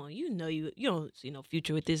 Nia, come on, you don't see no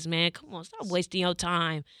future with this man. Come on, stop wasting your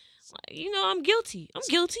time. Like, I'm guilty. I'm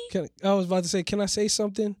guilty. I was about to say, can I say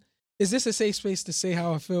something? Is this a safe space to say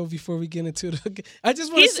how I feel before we get into the? I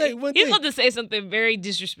just want to say one thing. He's about to say something very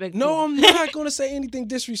disrespectful. No, I'm not going to say anything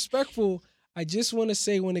disrespectful. I just want to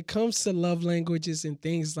say when it comes to love languages and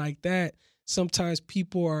things like that, sometimes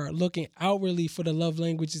people are looking outwardly for the love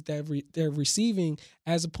languages that they're receiving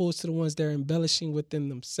as opposed to the ones they're embellishing within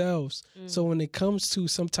themselves. So when it comes to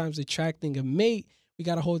sometimes attracting a mate, we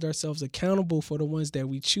got to hold ourselves accountable for the ones that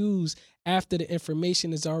we choose after the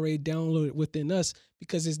information is already downloaded within us,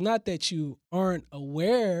 because it's not that you aren't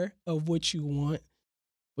aware of what you want,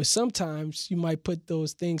 but sometimes you might put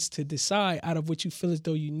those things to decide out of what you feel as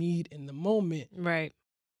though you need in the moment. Right.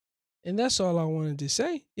 And that's all I wanted to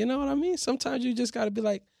say. You know what I mean? Sometimes you just got to be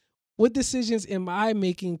like, what decisions am I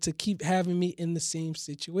making to keep having me in the same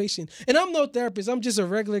situation? And I'm no therapist. I'm just a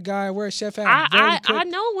regular guy. I wear a chef hat. I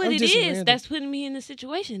know what I'm it just is random. that's putting me in the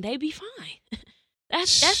situation. They be fine.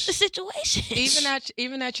 That's the situation.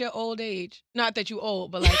 Even at your old age, not that you old,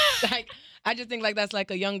 but like I just think like that's like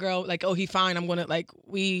a young girl. Like, oh, he fine. I'm gonna like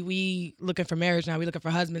we looking for marriage now. We looking for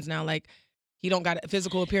husbands now. Like, he don't got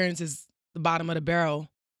physical appearance is the bottom of the barrel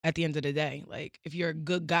at the end of the day. Like, if you're a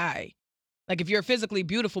good guy, like if you're physically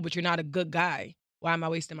beautiful but you're not a good guy, why am I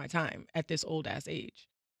wasting my time at this old ass age?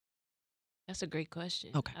 That's a great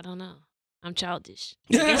question. Okay. I don't know. I'm childish.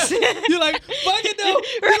 You're like, fuck it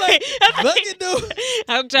though. You're like, fuck it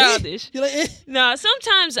though. I'm childish. You're like, No,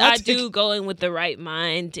 sometimes I do go in with the right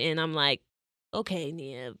mind, and I'm like, okay,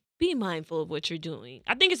 Nia, be mindful of what you're doing.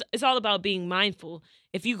 I think it's all about being mindful.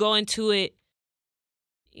 If you go into it,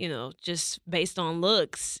 just based on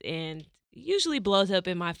looks, and usually blows up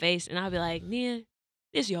in my face, and I'll be like, Nia,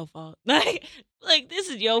 this your fault. Like this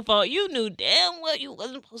is your fault. You knew damn well you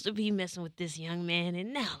wasn't supposed to be messing with this young man,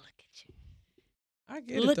 and now look at you. I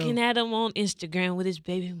get Looking it, at him on Instagram with his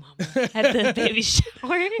baby mama at the baby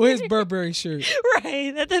shower. with his Burberry shirt.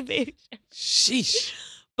 Right, at the baby shower. Sheesh.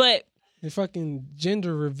 But The fucking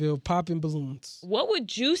gender reveal, popping balloons. what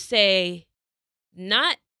would you say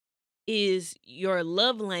not is your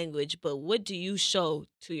love language, but what do you show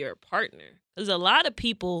to your partner? Because a lot of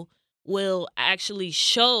people will actually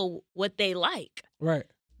show what they like. Right.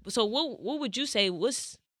 So what would you say?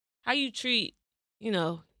 How you treat,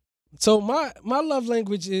 So my love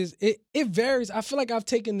language is, it varies. I feel like I've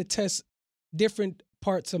taken the test different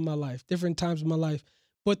parts of my life, different times of my life.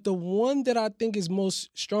 But the one that I think is most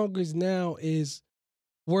strongest now is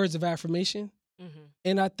words of affirmation. Mm-hmm.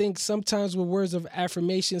 And I think sometimes with words of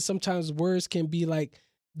affirmation, sometimes words can be like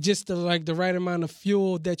just the right amount of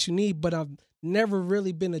fuel that you need. But I've never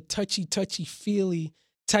really been a touchy, feely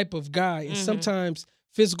type of guy. And sometimes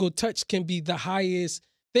physical touch can be the highest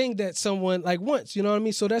thing that someone like wants. You know what I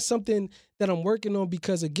mean? So that's something that I'm working on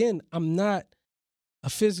because, again, I'm not a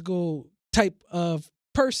physical type of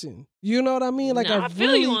person. You know what I mean? Like, I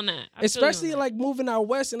feel you on that. Especially like moving out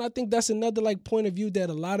west, and I think that's another like point of view that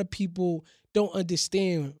a lot of people don't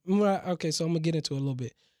understand. Okay, so I'm gonna get into it a little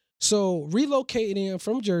bit. So relocating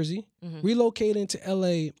from Jersey, relocating to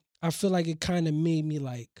LA, I feel like it kind of made me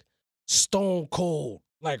like stone cold,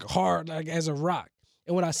 like hard, like as a rock.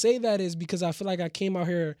 And when I say that is because I feel like I came out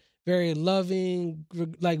here very loving,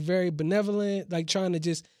 like very benevolent, like trying to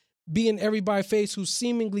just be in everybody's face who's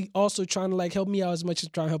seemingly also trying to like help me out as much as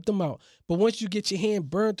trying to help them out. But once you get your hand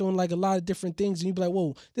burnt on like a lot of different things and you be like,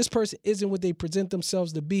 whoa, this person isn't what they present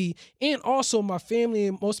themselves to be. And also my family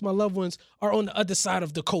and most of my loved ones are on the other side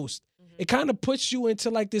of the coast. It kind of puts you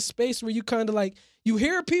into like this space where you kind of like, you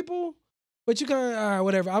hear people, but you kind of, all right,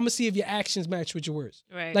 whatever. I'm going to see if your actions match with your words.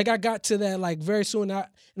 Right. Like I got to that like very soon. And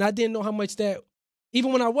I didn't know how much that,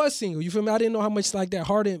 even when I was single, you feel me? I didn't know how much like that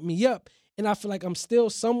hardened me up. And I feel like I'm still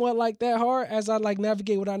somewhat like that hard as I like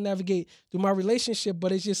navigate what I navigate through my relationship.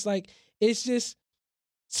 But it's just like, it's just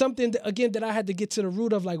something that, again, that I had to get to the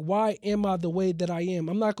root of like, why am I the way that I am?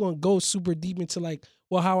 I'm not going to go super deep into like,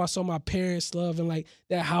 well, how I saw my parents love and like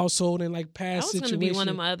that household and like past situations. That was going to be one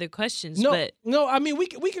of my other questions. No, I mean, we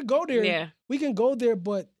could go there. Yeah. We can go there,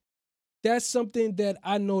 but that's something that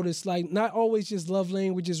I noticed, like not always just love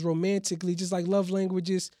languages romantically, just like love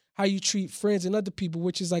languages, how you treat friends and other people,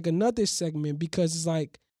 which is like another segment, because it's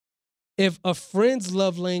like if a friend's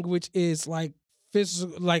love language is like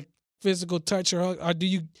physical touch or do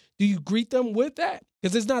you greet them with that?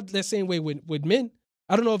 Because it's not the same way with men.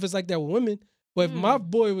 I don't know if it's like that with women, but if my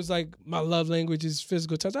boy was like, my love language is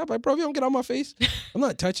physical touch, I'd be like, bro, if you don't get out my face, I'm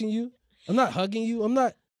not touching you. I'm not hugging you. I'm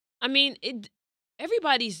not. I mean,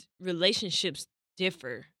 everybody's relationships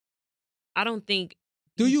differ. I don't think.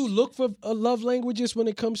 Do you look for love languages when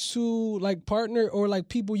it comes to like partner or like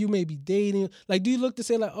people you may be dating? Like, do you look to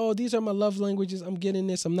say like, oh, these are my love languages. I'm getting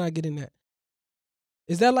this. I'm not getting that.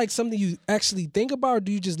 Is that like something you actually think about, or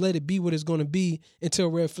do you just let it be what it's going to be until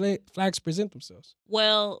red flags present themselves?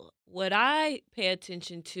 Well, what I pay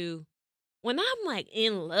attention to when I'm like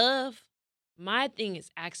in love, my thing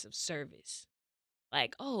is acts of service.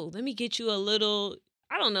 Like, oh, let me get you a little,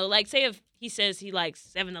 I don't know, like say if he says he likes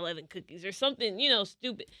 7-Eleven cookies or something,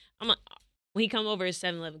 stupid. I'm like, when he come over, it's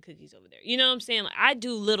 7-Eleven cookies over there. You know what I'm saying? Like I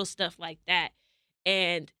do little stuff like that.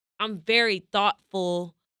 And I'm very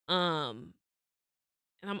thoughtful. And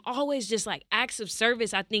I'm always just like acts of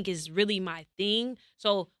service, I think is really my thing.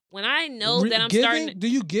 So when I know that I'm starting. Do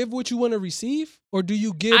you give what you want to receive, or do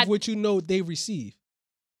you give what you know they receive?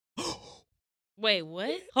 Wait,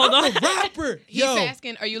 what? Hold on. I'm a rapper. He's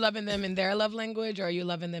asking, are you loving them in their love language, or are you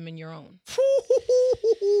loving them in your own?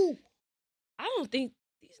 I don't think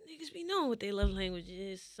these niggas be knowing what their love language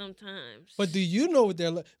is sometimes. But do you know what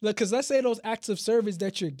their love? Because let's say those acts of service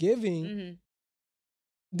that you're giving. Mm-hmm.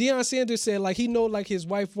 Deion Sanders said like he know like his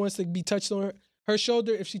wife wants to be touched on her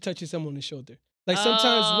shoulder if she touches him on the shoulder. Like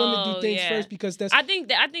sometimes women do things first because that's. I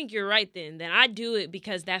think you're right. Then I do it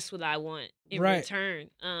because that's what I want in return.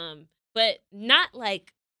 But not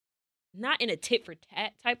in a tit for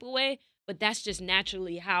tat type of way. But that's just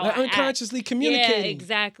naturally how like I unconsciously act. communicating. Yeah,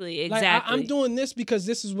 exactly. Like I'm doing this because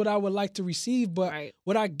this is what I would like to receive. But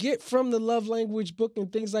what I get from the love language book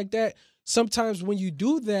and things like that, sometimes when you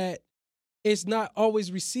do that, it's not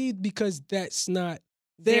always received because that's not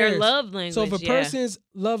their love language. So if a person's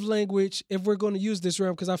love language, if we're going to use this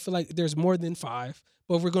realm, because I feel like there's more than 5,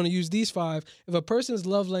 but if we're going to use these 5, if a person's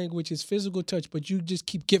love language is physical touch, but you just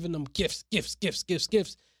keep giving them gifts,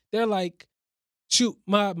 they're like, shoot,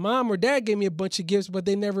 my mom or dad gave me a bunch of gifts, but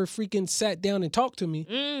they never freaking sat down and talked to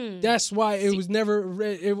me. That's why it was never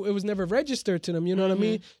it was never registered to them. You know what I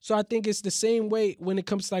mean? So I think it's the same way when it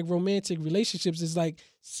comes to like romantic relationships. It's like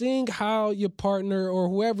seeing how your partner or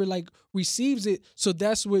whoever like receives it. So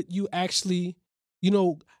that's what you actually,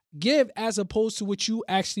 give as opposed to what you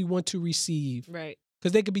actually want to receive. Right.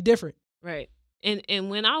 Because they could be different. Right. And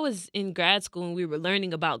when I was in grad school and we were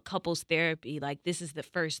learning about couples therapy, like this is the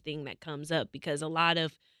first thing that comes up because a lot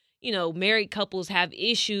of, married couples have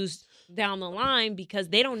issues down the line because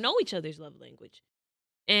they don't know each other's love language.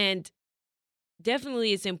 And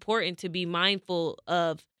definitely it's important to be mindful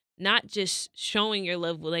of not just showing your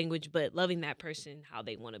love language, but loving that person how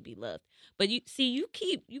they want to be loved. But you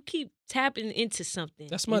keep tapping into something.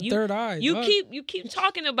 That's my third eye. You keep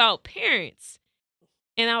talking about parents.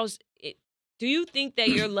 And do you think that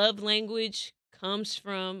your love language comes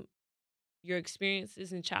from your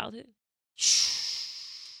experiences in childhood?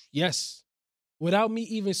 Yes. Without me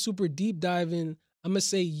even super deep diving, I'm going to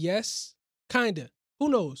say yes. Kinda. Who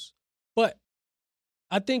knows? But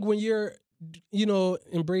I think when you're,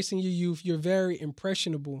 embracing your youth, you're very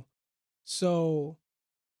impressionable. So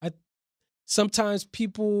sometimes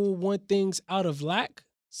people want things out of lack.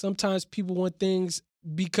 Sometimes people want things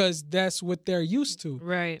because that's what they're used to.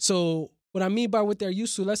 Right. So what I mean by what they're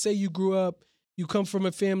used to, let's say you grew up, you come from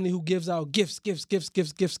a family who gives out gifts.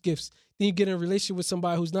 Then you get in a relationship with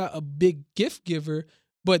somebody who's not a big gift giver,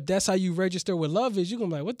 but that's how you register what love is. You're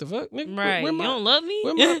going to be like, what the fuck? Nigga? Right. You don't love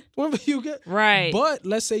me? Where you get? Right. But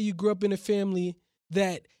let's say you grew up in a family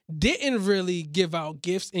that didn't really give out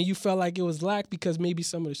gifts and you felt like it was lack because maybe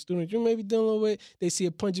some of the students you may be dealing with, they see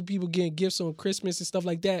a bunch of people getting gifts on Christmas and stuff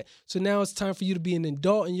like that. So now it's time for you to be an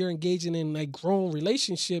adult and you're engaging in like grown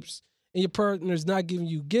relationships and your partner's not giving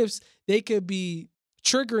you gifts. They could be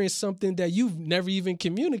triggering something that you've never even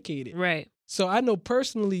communicated. Right. So I know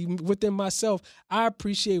personally within myself, I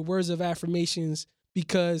appreciate words of affirmations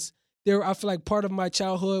because I feel like part of my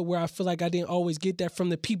childhood where I feel like I didn't always get that from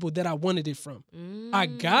the people that I wanted it from. I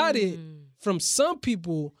got it from some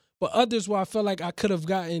people, but others where I felt like I could have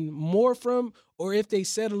gotten more from, or if they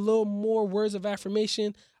said a little more words of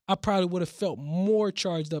affirmation, I probably would have felt more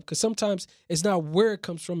charged up because sometimes it's not where it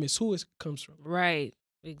comes from, it's who it comes from. Right.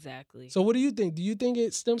 Exactly. So what do you think? Do you think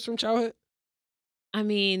it stems from childhood? I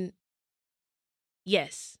mean,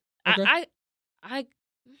 yes. Okay.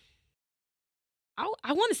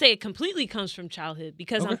 I want to say it completely comes from childhood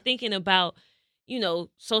because I'm Okay. thinking about,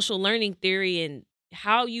 social learning theory and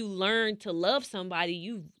how you learn to love somebody.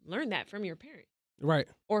 You learn that from your parent Right.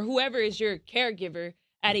 or whoever is your caregiver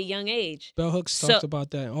at a young age. Bell Hooks talks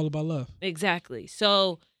about that, all about love. Exactly.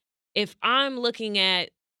 So if I'm looking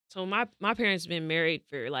at, my parents have been married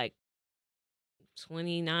for like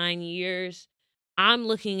 29 years. I'm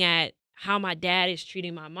looking at how my dad is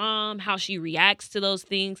treating my mom, how she reacts to those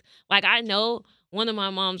things. Like I know one of my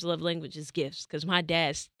mom's love language is gifts because my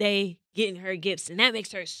dad stay getting her gifts and that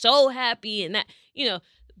makes her so happy and that,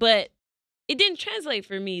 but it didn't translate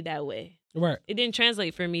for me that way. Right. It didn't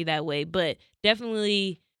translate for me that way, but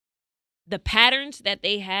definitely the patterns that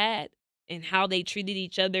they had and how they treated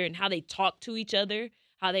each other and how they talked to each other,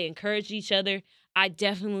 how they encouraged each other, I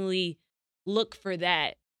definitely look for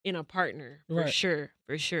that in a partner for Right. sure,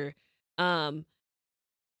 for sure. I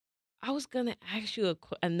was gonna ask you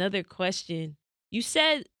another question. You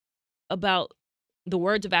said about the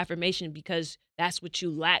words of affirmation because that's what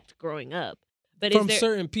you lacked growing up. But From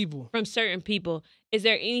certain people. from certain people, is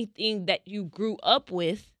there anything that you grew up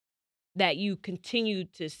with that you continue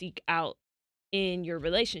to seek out in your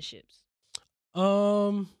relationships?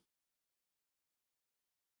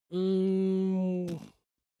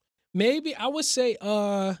 Maybe I would say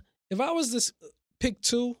if I was to pick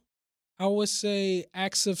two, I would say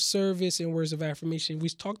acts of service and words of affirmation. We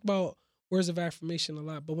talked about words of affirmation a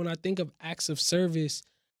lot, but when I think of acts of service,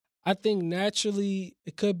 I think naturally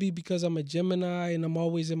it could be because I'm a Gemini and I'm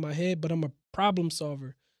always in my head, but I'm a problem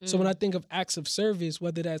solver. So when I think of acts of service,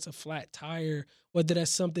 whether that's a flat tire, whether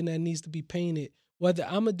that's something that needs to be painted, whether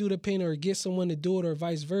I'm gonna do the painting or get someone to do it or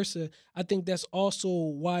vice versa, I think that's also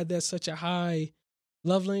why that's such a high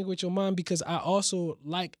love language of mine because I also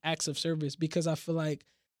like acts of service because I feel like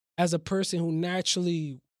as a person who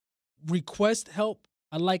naturally requests help,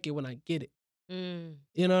 I like it when I get it.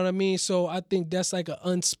 You know what I mean? So I think that's like an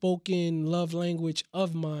unspoken love language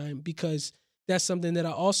of mine because that's something that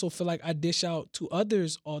I also feel like I dish out to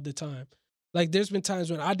others all the time. Like there's been times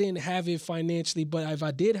when I didn't have it financially, but if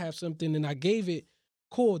I did have something and I gave it,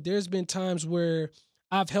 cool. There's been times where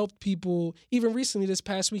I've helped people. Even recently, this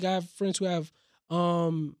past week, I have friends who have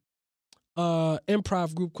improv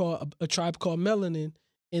group called a tribe called Melanin.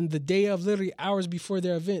 And the day of, literally hours before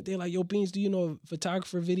their event, they're like, "Yo, Beans, do you know a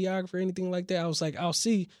photographer, videographer, anything like that?" I was like, "I'll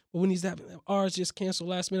see, but when these happen, ours just canceled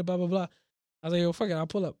last minute, blah blah blah." I was like, "Yo, fuck it, I'll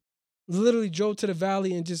pull up." Literally drove to the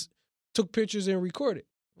valley and just took pictures and recorded.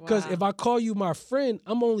 Because if I call you my friend,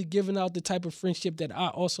 I'm only giving out the type of friendship that I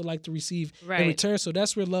also like to receive in return. So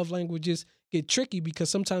that's where love languages get tricky because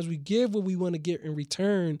sometimes we give what we want to get in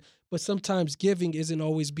return, but sometimes giving isn't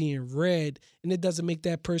always being read, and it doesn't make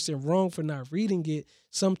that person wrong for not reading it.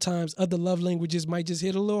 Sometimes other love languages might just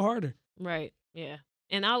hit a little harder. Right. Yeah.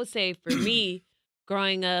 And I would say for me,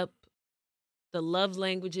 growing up, the love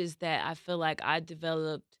languages that I feel like I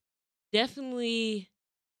developed definitely,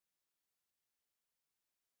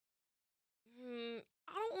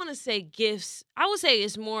 I don't want to say gifts. I would say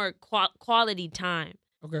it's more quality time.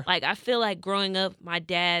 Okay. Like, I feel like growing up, my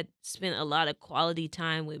dad spent a lot of quality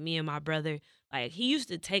time with me and my brother. Like, he used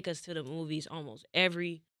to take us to the movies almost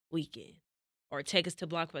every weekend or take us to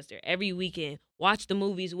Blockbuster every weekend, watch the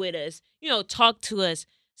movies with us, talk to us.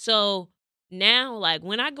 So now, like,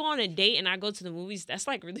 when I go on a date and I go to the movies, that's,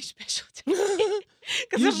 like, really special to me.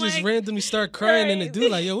 You just like, randomly start crying and the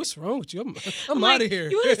dude like, "Yo, what's wrong with you? I'm out of here."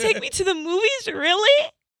 You want to take me to the movies?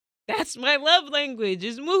 Really? That's my love language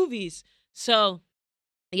is movies. So,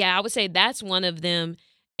 yeah, I would say that's one of them.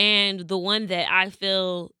 And the one that I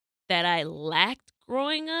feel that I lacked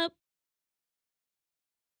growing up,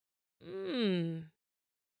 I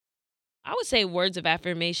would say words of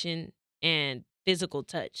affirmation and physical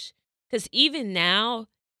touch. Because even now,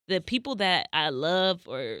 the people that I love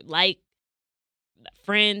or like,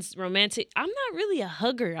 friends, romantic. I'm not really a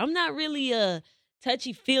hugger. I'm not really a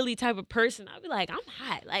touchy-feely type of person. I'll be like, I'm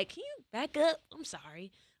hot. Like, can you back up? I'm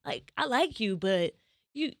sorry. Like, I like you, but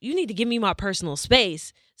you need to give me my personal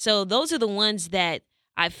space. So those are the ones that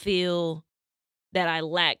I feel that I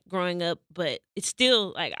lacked growing up, but it's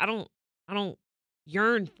still like I don't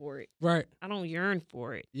yearn for it. Right. I don't yearn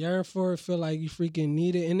for it. Yearn for it, feel like you freaking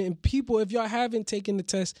need it. And then people, if y'all haven't taken the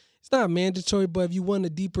test, it's not mandatory, but if you want a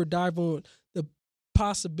deeper dive on the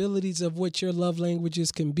possibilities of what your love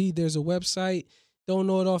languages can be, there's a website. Don't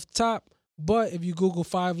know it off the top, but if you Google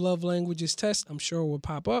 5 love languages test, I'm sure it will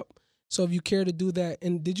pop up. So if you care to do that.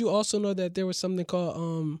 And did you also know that there was something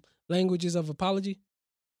called languages of apology?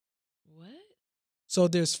 What? So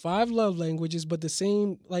there's 5 love languages, but the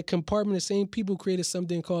same like compartment, the same people created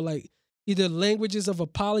something called like either languages of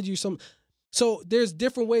apology or something. So there's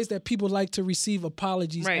different ways that people like to receive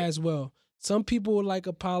apologies Right. as well. Some people would like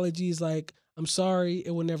apologies like, I'm sorry,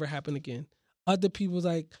 it will never happen again. Other people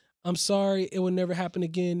like, I'm sorry, it will never happen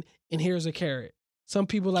again, and here's a carrot. Some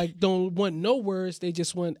people like don't want no words, they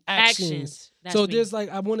just want actions. That's So me. there's like,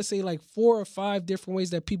 I want to say like 4 or 5 different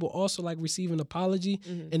ways that people also like receive an apology.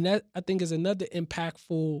 Mhm. And that I think is another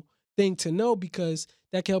impactful thing to know because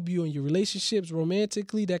that can help you in your relationships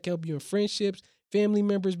romantically, that can help you in friendships, family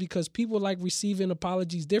members, because people like receiving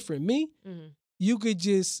apologies different. Me, Mhm. you could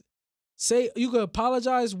just say, you could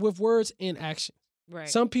apologize with words and action. Right.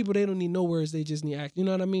 Some people, they don't need no words, they just need action. You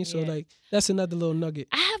know what I mean? So Yeah. like, that's another little nugget.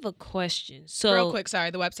 I have a question. So Real quick,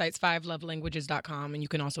 sorry. The website's 5lovelanguages.com, and you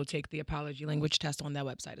can also take the apology language test on that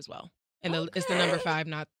website as well. And it's the number Okay. 5,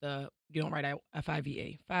 not you don't write out a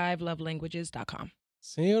 5EA. 5lovelanguages.com.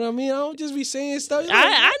 See what I mean? I don't just be saying stuff.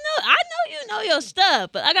 I know you know your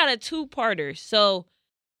stuff, but I got a 2-parter. So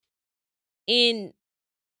in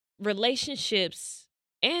relationships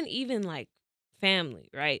and even like family,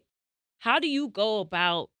 right? How do you go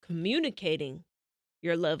about communicating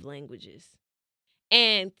your love languages?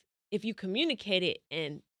 And if you communicate it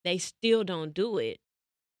and they still don't do it,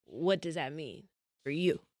 what does that mean for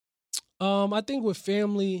you? I think with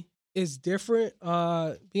family, it's different.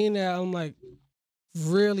 Being that I'm like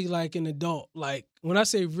really like an adult. Like when I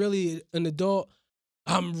say really an adult,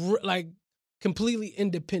 I'm like completely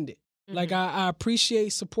independent. Like Mhm. I appreciate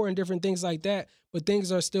support and different things like that, but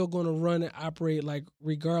things are still going to run and operate like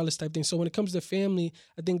regardless type thing. So when it comes to family,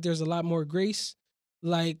 I think there's a lot more grace,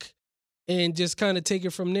 like, and just kind of take it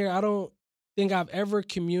from there. I don't think I've ever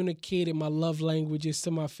communicated my love languages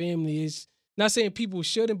to my family. It's not saying people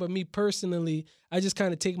shouldn't, but me personally, I just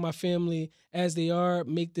kind of take my family as they are,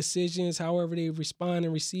 make decisions, however they respond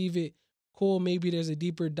and receive it. Cool. Maybe there's a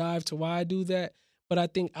deeper dive to why I do that. But I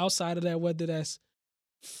think outside of that, whether that's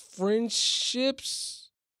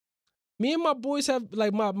friendships, me and my boys have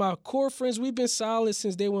like my core friends, we've been solid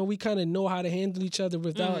since day one. We kind of know how to handle each other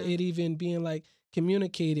without Mhm. it even being like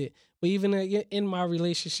communicated. But even in my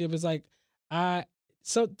relationship, it's like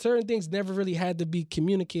some certain things never really had to be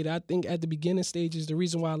communicated. I think at the beginning stages, the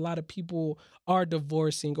reason why a lot of people are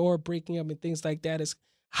divorcing or breaking up and things like that is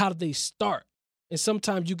how do they start? And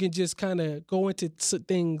sometimes you can just kind of go into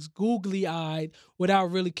things googly eyed without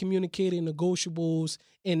really communicating negotiables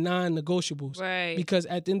and non-negotiables. Right. Because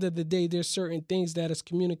at the end of the day, there's certain things that is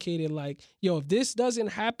communicated like, yo, if this doesn't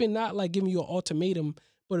happen, not like giving you an ultimatum,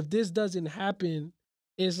 but if this doesn't happen,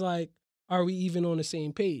 it's like, are we even on the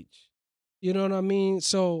same page? You know what I mean?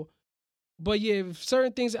 So, but yeah, if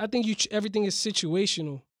certain things, I think everything is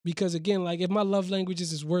situational. Because again, like if my love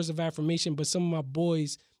languages is words of affirmation, but some of my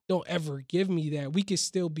boys don't ever give me that, we could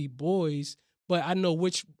still be boys, but I know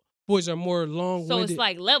which boys are more long-winded. So it's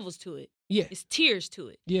like levels to it. Yeah. It's tiers to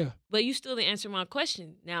it. Yeah. But you still didn't answer my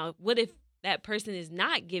question. Now, what if that person is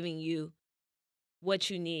not giving you what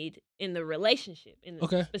you need in the relationship, in the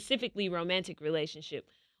Okay. specifically romantic relationship?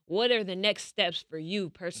 What are the next steps for you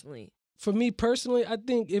personally? For me personally, I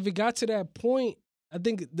think if it got to that point, I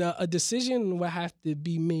think a decision would have to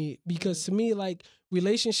be made because to me, like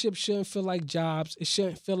relationships shouldn't feel like jobs. It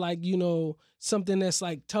shouldn't feel like, something that's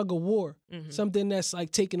like tug of war, Mhm. something that's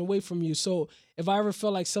like taken away from you. So if I ever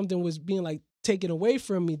felt like something was being like taken away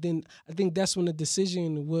from me, then I think that's when the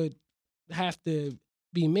decision would have to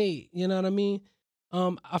be made. You know what I mean?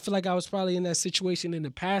 I feel like I was probably in that situation in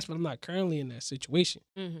the past, but I'm not currently in that situation.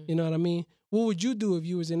 Mhm. You know what I mean? What would you do if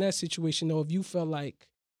you was in that situation though, if you felt like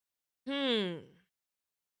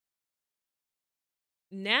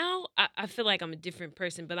Now I feel like I'm a different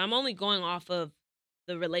person, but I'm only going off of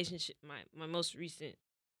the relationship, my most recent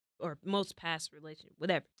or most past relationship,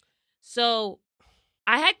 whatever. So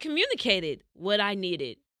I had communicated what I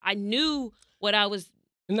needed. I knew what I was.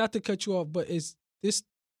 and not to cut you off, but is this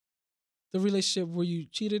the relationship where you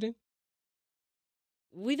cheated in?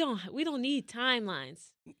 we don't need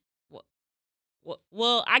timelines.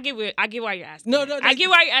 Well, I get why you're asking. No, that. no, I get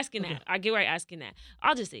why you're asking okay. that. I get why you're asking that.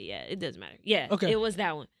 I'll just say, yeah, it doesn't matter. Yeah, Okay. it was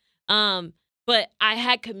that one. But I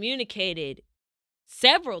had communicated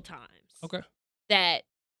several times. Okay. That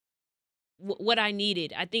what I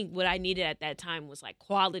needed. I think what I needed at that time was like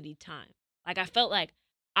quality time. Like I felt like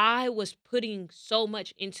I was putting so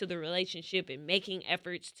much into the relationship and making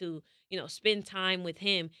efforts to, spend time with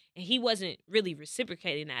him, and he wasn't really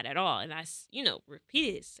reciprocating that at all. And I,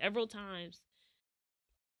 repeated it several times.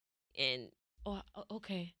 And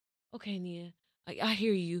okay, Nia, I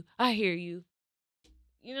hear you.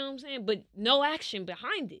 You know what I'm saying? But no action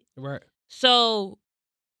behind it. Right. So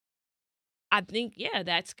I think,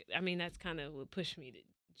 that's kind of what pushed me to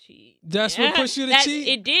cheat. That's what pushed you to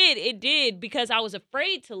cheat? It did, because I was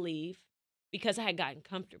afraid to leave because I had gotten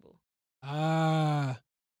comfortable. Ah.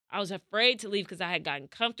 I was afraid to leave because I had gotten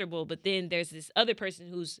comfortable, but then there's this other person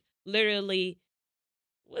who's literally,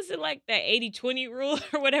 was it like that 80-20 rule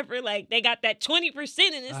or whatever? Like they got that 20%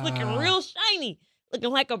 and it's looking real shiny, looking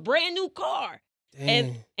like a brand new car.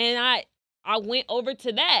 Dang. And I went over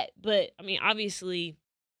to that, but obviously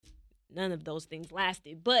none of those things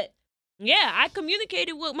lasted. But yeah, I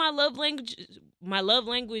communicated what my love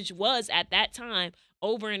language was at that time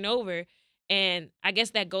over and over. And I guess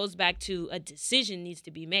that goes back to a decision needs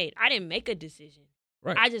to be made. I didn't make a decision.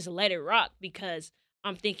 Right. I just let it rock because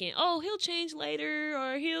I'm thinking, oh, he'll change later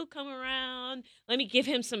or he'll come around. Let me give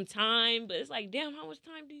him some time. But it's like, damn, how much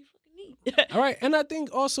time do you fucking need? All right. And I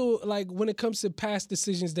think also, like, when it comes to past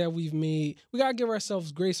decisions that we've made, we got to give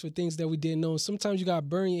ourselves grace for things that we didn't know. Sometimes you got to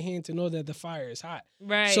burn your hand to know that the fire is hot.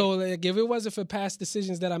 Right. So, like, if it wasn't for past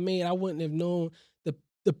decisions that I made, I wouldn't have known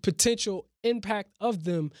the potential impact of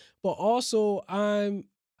them. But also, I've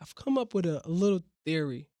come up with a little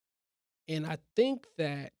theory. And I think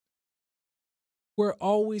that we're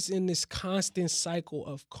always in this constant cycle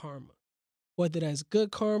of karma, whether that's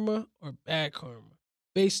good karma or bad karma,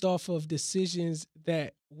 based off of decisions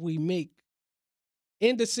that we make.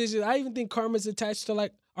 In decisions, I even think karma is attached to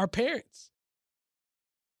like our parents.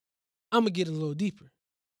 I'm going to get a little deeper.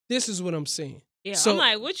 This is what I'm saying. Yeah, So- I'm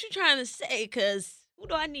like, what you trying to say? Because who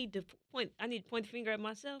do I need to point? I need to point the finger at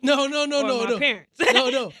myself? No. Or my parents?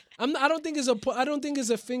 No. I don't think it's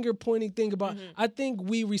a finger pointing thing about. Mhm. I think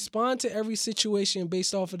we respond to every situation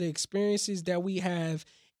based off of the experiences that we have,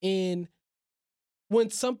 and when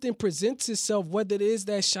something presents itself, whether it is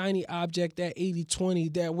that shiny object, that 80-20,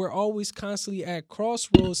 that we're always constantly at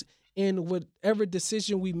crossroads in whatever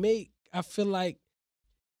decision we make. I feel like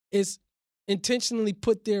it's intentionally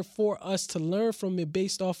put there for us to learn from it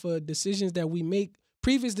based off of decisions that we make,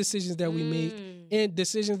 previous decisions that we make, and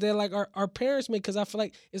decisions that like our parents make, because I feel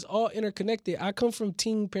like it's all interconnected. I come from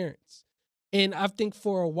teen parents, and I think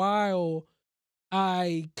for a while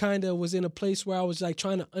I kind of was in a place where I was like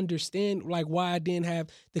trying to understand like why I didn't have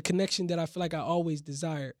the connection that I feel like I always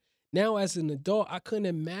desired. Now as an adult, I couldn't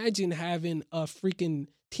imagine having a freaking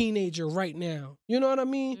teenager right now. You know what I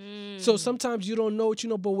mean? So sometimes you don't know what you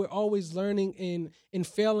know, but we're always learning and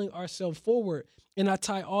failing ourselves forward. And I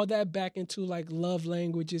tie all that back into like love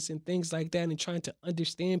languages and things like that, and trying to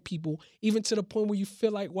understand people, even to the point where you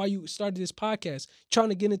feel like why you started this podcast, trying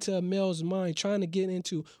to get into a male's mind, trying to get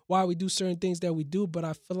into why we do certain things that we do. But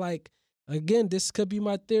I feel like, again, this could be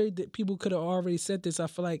my theory that people could have already said this. I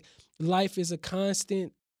feel like life is a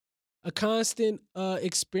constant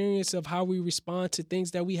experience of how we respond to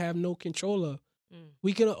things that we have no control of.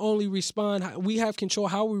 We can only respond. We have control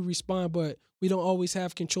how we respond, but we don't always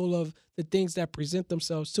have control of the things that present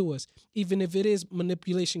themselves to us. Even if it is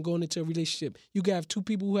manipulation going into a relationship, you can have two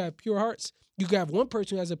people who have pure hearts. You can have one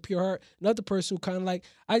person who has a pure heart, another person who kind of like,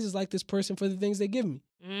 I just like this person for the things they give me.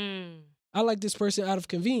 I like this person out of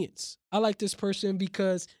convenience. I like this person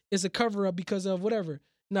because it's a cover up because of whatever.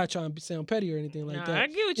 Not trying to sound petty or anything like that. I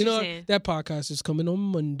get what you're saying. That podcast is coming on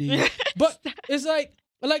Monday, but it's like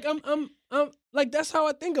I'm like, that's how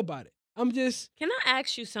I think about it. I'm just. Can I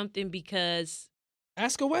ask you something? Because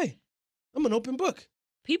ask away. I'm an open book.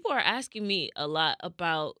 People are asking me a lot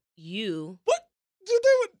about you. What?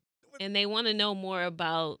 And they want to know more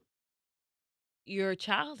about your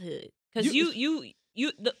childhood. Because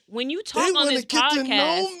when you talk on this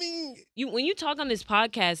podcast, when you talk on this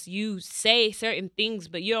podcast, you say certain things,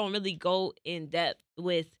 but you don't really go in depth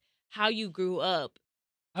with how you grew up.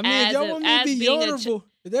 I mean, if y'all want me to be vulnerable,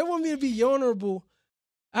 if they want me to be vulnerable,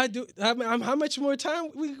 I do. How much more time?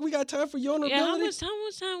 We got time for vulnerability? Yeah, how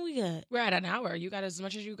much time we got? We're at an hour. You got as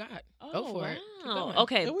much as you got. Go for it. Keep going.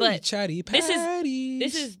 Okay, but chatty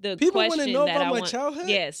this is the people question want to know that about I my want. childhood.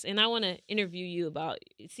 Yes, and I want to interview you about.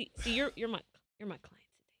 See, you're my client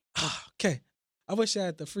today. Okay, I wish I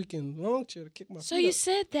had the freaking long chair to kick my So feet you up.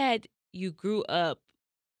 said that you grew up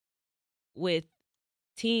with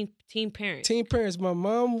teen parents. Teen parents. My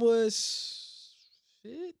mom was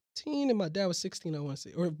 15 and my dad was 16, I want to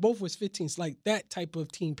say. Or both was 15. It's like that type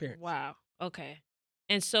of teen parent. Wow. Okay.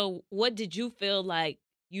 And so what did you feel like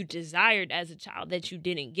you desired as a child that you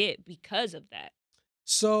didn't get because of that?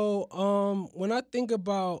 So when I think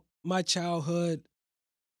about my childhood,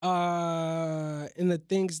 and the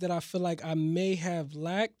things that I feel like I may have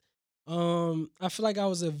lacked, I feel like I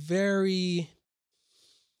was a very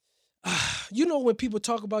you know when people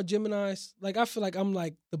talk about Geminis, like I feel like I'm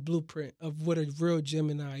like the blueprint of what a real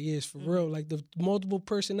Gemini is for real. Like the multiple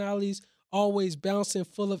personalities, always bouncing,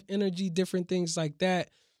 full of energy, different things like that.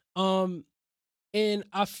 Um, and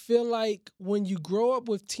I feel like when you grow up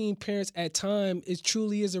with teen parents at time, it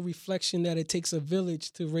truly is a reflection that it takes a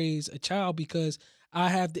village to raise a child because I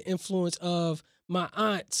have the influence of my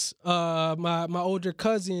aunts, my older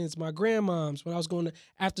cousins, my grandmoms when I was going to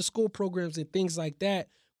after school programs and things like that.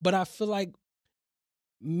 But I feel like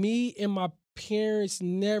me and my parents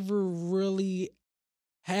never really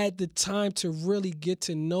had the time to really get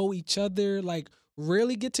to know each other, like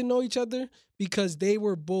really get to know each other because they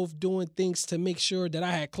were both doing things to make sure that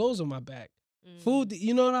I had clothes on my back. Food,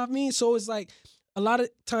 you know what I mean? So it's like a lot of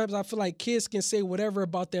times I feel like kids can say whatever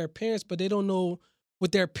about their parents, but they don't know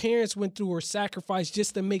what their parents went through or sacrificed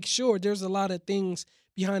just to make sure. There's a lot of things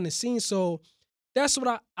behind the scenes. So that's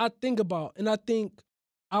what I think about. And I think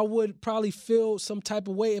I would probably feel some type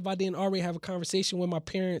of way if I didn't already have a conversation with my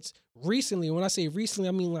parents recently. When I say recently,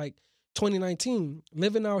 I mean like 2019,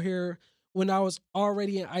 living out here when I was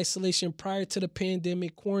already in isolation prior to the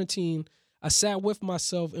pandemic quarantine. I sat with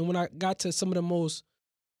myself, and when I got to some of the most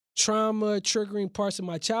trauma triggering parts of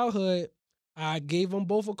my childhood, I gave them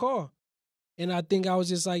both a call. And I think I was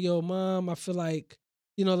just like, yo, mom, I feel like,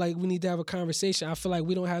 like we need to have a conversation. I feel like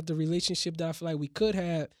we don't have the relationship that I feel like we could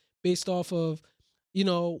have based off of,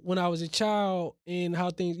 when I was a child and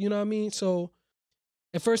how things, you know what I mean? So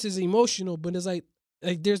at first it's emotional, but it's like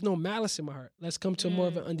there's no malice in my heart. Let's come to more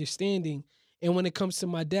of an understanding. And when it comes to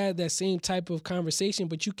my dad, that same type of conversation,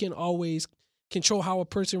 but you can always control how a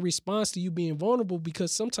person responds to you being vulnerable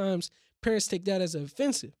because sometimes parents take that as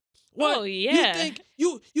offensive. What? Oh, yeah. You think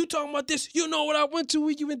you talking about this? You know what I went to,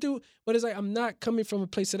 what you went through. But it's like I'm not coming from a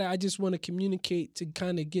place of that. I just want to communicate to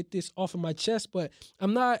kind of get this off of my chest. But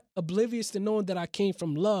I'm not oblivious to knowing that I came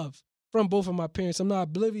from love from both of my parents. I'm not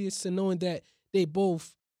oblivious to knowing that they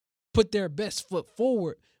both put their best foot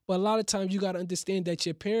forward. But a lot of times you got to understand that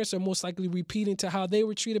your parents are most likely repeating to how they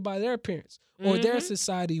were treated by their parents or their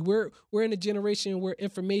society. We're in a generation where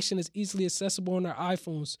information is easily accessible on our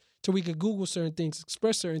iPhones so we could Google certain things,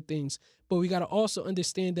 express certain things. But we got to also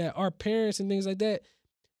understand that our parents and things like that,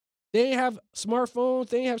 they didn't have smartphones.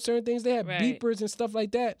 They didn't have certain things. They had beepers and stuff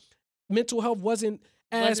like that. Mental health wasn't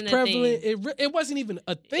as prevalent. It wasn't even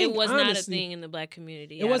a thing. It was honestly. not a thing in the Black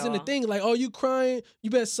community. It wasn't a thing. Like, oh, you crying?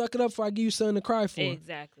 You better suck it up before I give you something to cry for.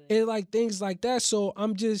 Exactly. And like things like that. So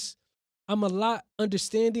I'm a lot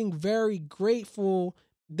understanding, very grateful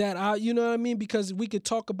that you know what I mean? Because we could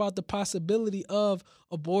talk about the possibility of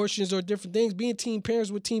abortions or different things. Being teen parents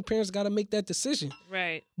with teen parents got to make that decision.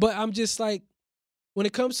 Right. But I'm just like, when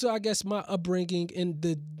it comes to, I guess, my upbringing and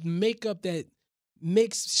the makeup that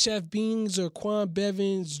makes Chef Beans or Quan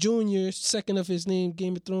Bevins Jr., second of his name,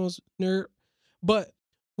 Game of Thrones nerd. But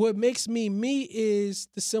what makes me is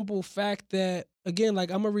the simple fact that, again,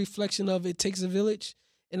 like I'm a reflection of it takes a village,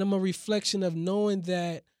 and I'm a reflection of knowing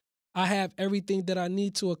that I have everything that I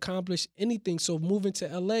need to accomplish anything. So moving to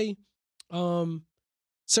LA,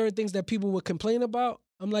 certain things that people would complain about,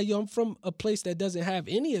 I'm like, yo, I'm from a place that doesn't have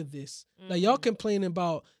any of this. Like y'all complaining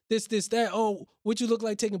about this, that. Oh, what you look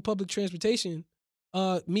like taking public transportation?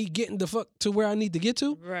 Me getting the fuck to where I need to get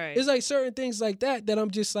to. Right. It's like certain things like that I'm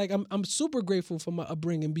just like, I'm super grateful for my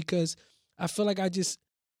upbringing because I feel like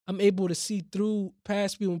I'm able to see through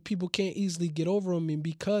past people when people can't easily get over on me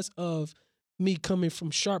because of me coming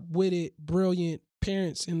from sharp-witted, brilliant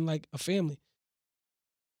parents and like a family.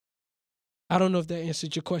 I don't know if that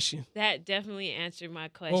answered your question. That definitely answered my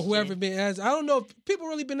question. Or whoever been asked. I don't know if people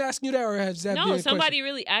really been asking you that or has that been a question? No, somebody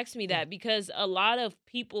really asked me that because a lot of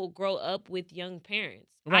people grow up with young parents.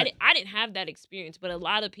 Right. I didn't have that experience, but a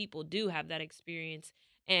lot of people do have that experience.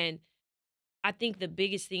 And I think the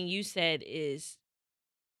biggest thing you said is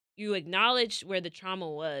you acknowledged where the trauma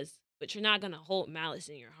was, but you're not going to hold malice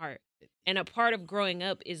in your heart. And a part of growing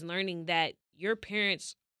up is learning that your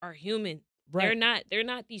parents are human. Right. They're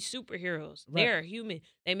not these superheroes. Right. They're human.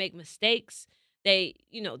 They make mistakes. They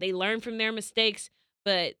learn from their mistakes,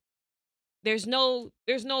 but there's no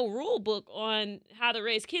rule book on how to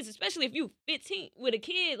raise kids, especially if you 15 with a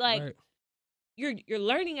kid. Like Right. you're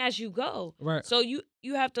learning as you go. Right. So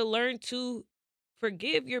you have to learn to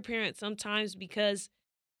forgive your parents sometimes because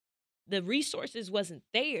the resources wasn't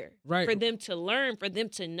there Right. for them to learn, for them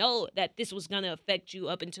to know that this was gonna affect you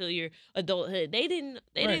up until your adulthood. They Right.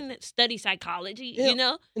 didn't study psychology, Yeah. you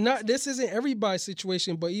know? Not this isn't everybody's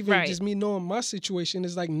situation, but even Right. just me knowing my situation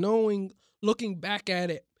is like knowing, looking back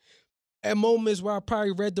at it, at moments where I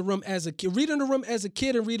probably read the room as a kid. Reading the room as a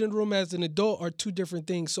kid and reading the room as an adult are two different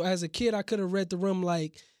things. So as a kid, I could have read the room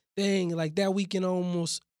like, dang, like that weekend I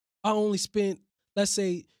only spent, let's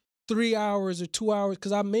say, 3 hours or 2 hours.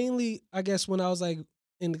 Cause I guess when I was like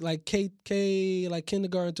in like like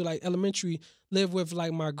kindergarten to like elementary, lived with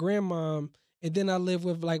like my grandmom. And then I lived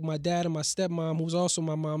with like my dad and my stepmom, who's also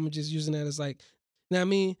my mom. I'm just using that as like, you know what I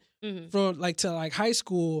mean? Mm-hmm. From like to like high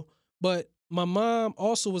school. But my mom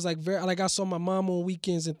also was like very like I saw my mom on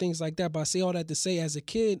weekends and things like that. But I say all that to say, as a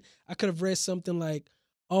kid, I could have read something like,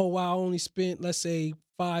 "Oh wow, I only spent, let's say,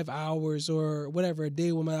 5 hours or whatever a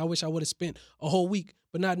day with my. I wish I would have spent a whole week."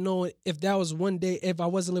 But not knowing if that was one day, if I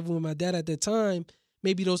wasn't living with my dad at the time,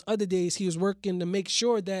 maybe those other days he was working to make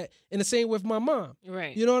sure that. And the same with my mom.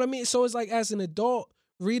 Right. You know what I mean? So it's like as an adult,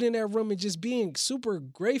 reading that room and just being super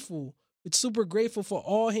grateful. It's super grateful for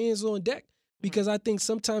all hands on deck because I think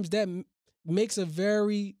sometimes that makes a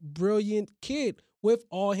very brilliant kid with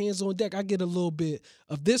all hands on deck. I get a little bit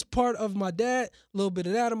of this part of my dad, a little bit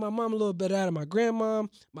of that of my mom, a little bit of that of my grandmom,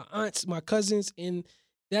 my aunts, my cousins, and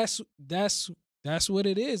that's what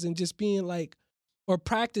it is. And just being like, or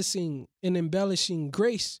practicing and embellishing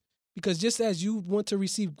grace. Because just as you want to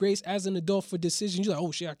receive grace as an adult for decisions, you're like,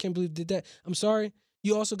 oh shit, I can't believe I did that. I'm sorry.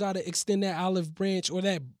 You also got to extend that olive branch or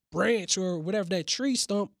that branch or whatever, that tree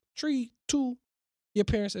to your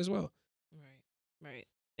parents as well. Right.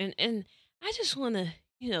 And I just want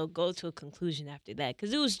to, go to a conclusion after that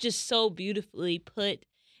cuz it was just so beautifully put,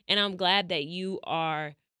 and I'm glad that you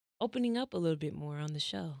are opening up a little bit more on the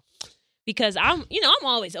show. Because I'm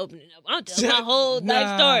always opening up. I'm telling my whole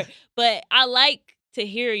life story, but I like to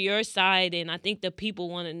hear your side, and I think the people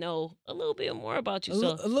want to know a little bit more about you.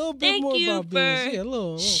 So A little bit thank more you about beans. for Yeah, a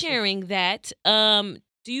little. sharing that.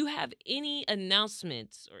 Do you have any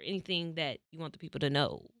announcements or anything that you want the people to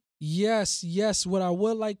know? Yes. What I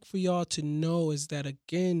would like for y'all to know is that,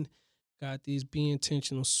 again, got these Be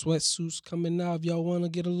Intentional sweatsuits coming out. If y'all want to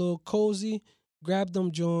get a little cozy, grab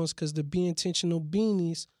them Jones, because the Be Intentional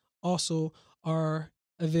beanies also are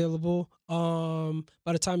available.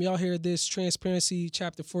 By the time y'all hear this, Transparency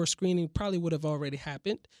Chapter 4 screening probably would have already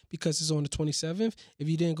happened because it's on the 27th. If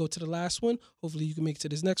you didn't go to the last one, hopefully you can make it to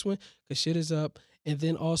this next one because shit is up. And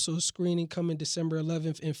then also screening coming December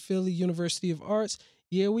 11th in Philly University of Arts.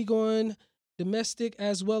 Yeah, we going domestic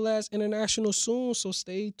as well as international soon, so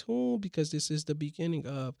stay tuned because this is the beginning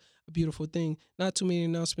of a beautiful thing. Not too many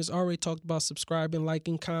announcements. Already talked about subscribing,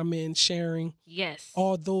 liking, commenting, sharing. Yes.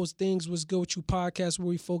 All those things was Good With You podcast, where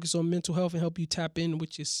we focus on mental health and help you tap in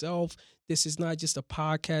with yourself. This is not just a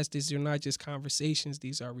podcast. These are not just conversations.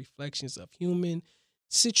 These are reflections of human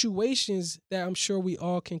situations that I'm sure we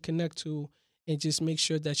all can connect to, and just make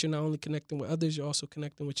sure that you're not only connecting with others, you're also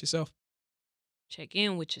connecting with yourself. Check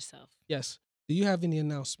in with yourself. Yes. Do you have any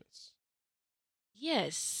announcements?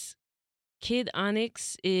 Yes. Kid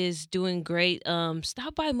Onyx is doing great.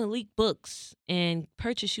 Stop by Malik Books and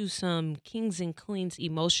purchase you some Kings and Queens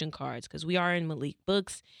emotion cards because we are in Malik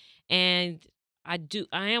Books, and I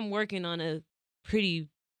am working on a pretty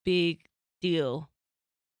big deal,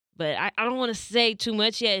 but I don't want to say too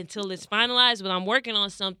much yet until it's finalized. But I'm working on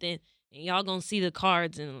something, and y'all gonna see the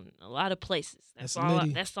cards in a lot of places. That's all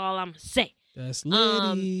I'm gonna say. That's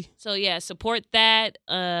litty. So yeah, support that.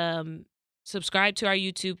 Subscribe to our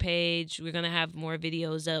YouTube page. We're gonna have more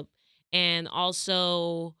videos up, and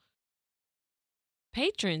also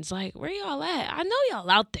patrons. Like, where y'all at? I know y'all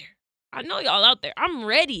out there. I'm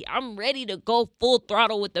ready. I'm ready to go full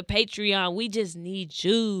throttle with the Patreon. We just need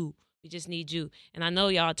you. And I know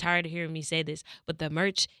y'all tired of hearing me say this, but the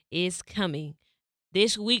merch is coming.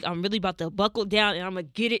 This week, I'm really about to buckle down and I'm going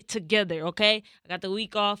to get it together, okay? I got the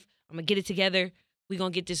week off. I'm going to get it together. We're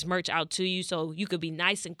going to get this merch out to you so you could be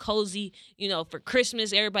nice and cozy. For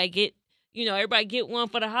Christmas, everybody get one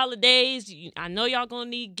for the holidays. I know y'all going to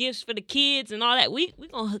need gifts for the kids and all that. We going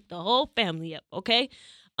to hook the whole family up, okay?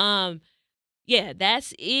 Yeah,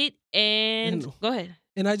 that's it. And go ahead.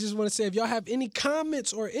 And I just want to say, if y'all have any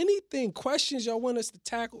comments or anything, questions y'all want us to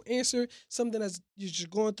tackle, answer, something that's you're just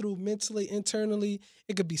going through mentally, internally,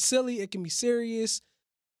 it could be silly, it can be serious,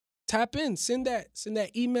 tap in, send that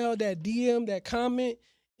email, that DM, that comment,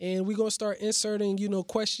 And we're going to start inserting,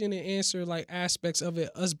 question and answer like aspects of it,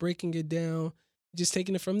 us breaking it down, just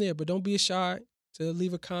taking it from there. But don't be shy to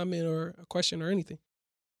leave a comment or a question or anything.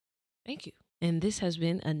 Thank you. And this has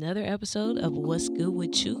been another episode of What's Good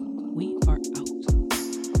With You. We are out.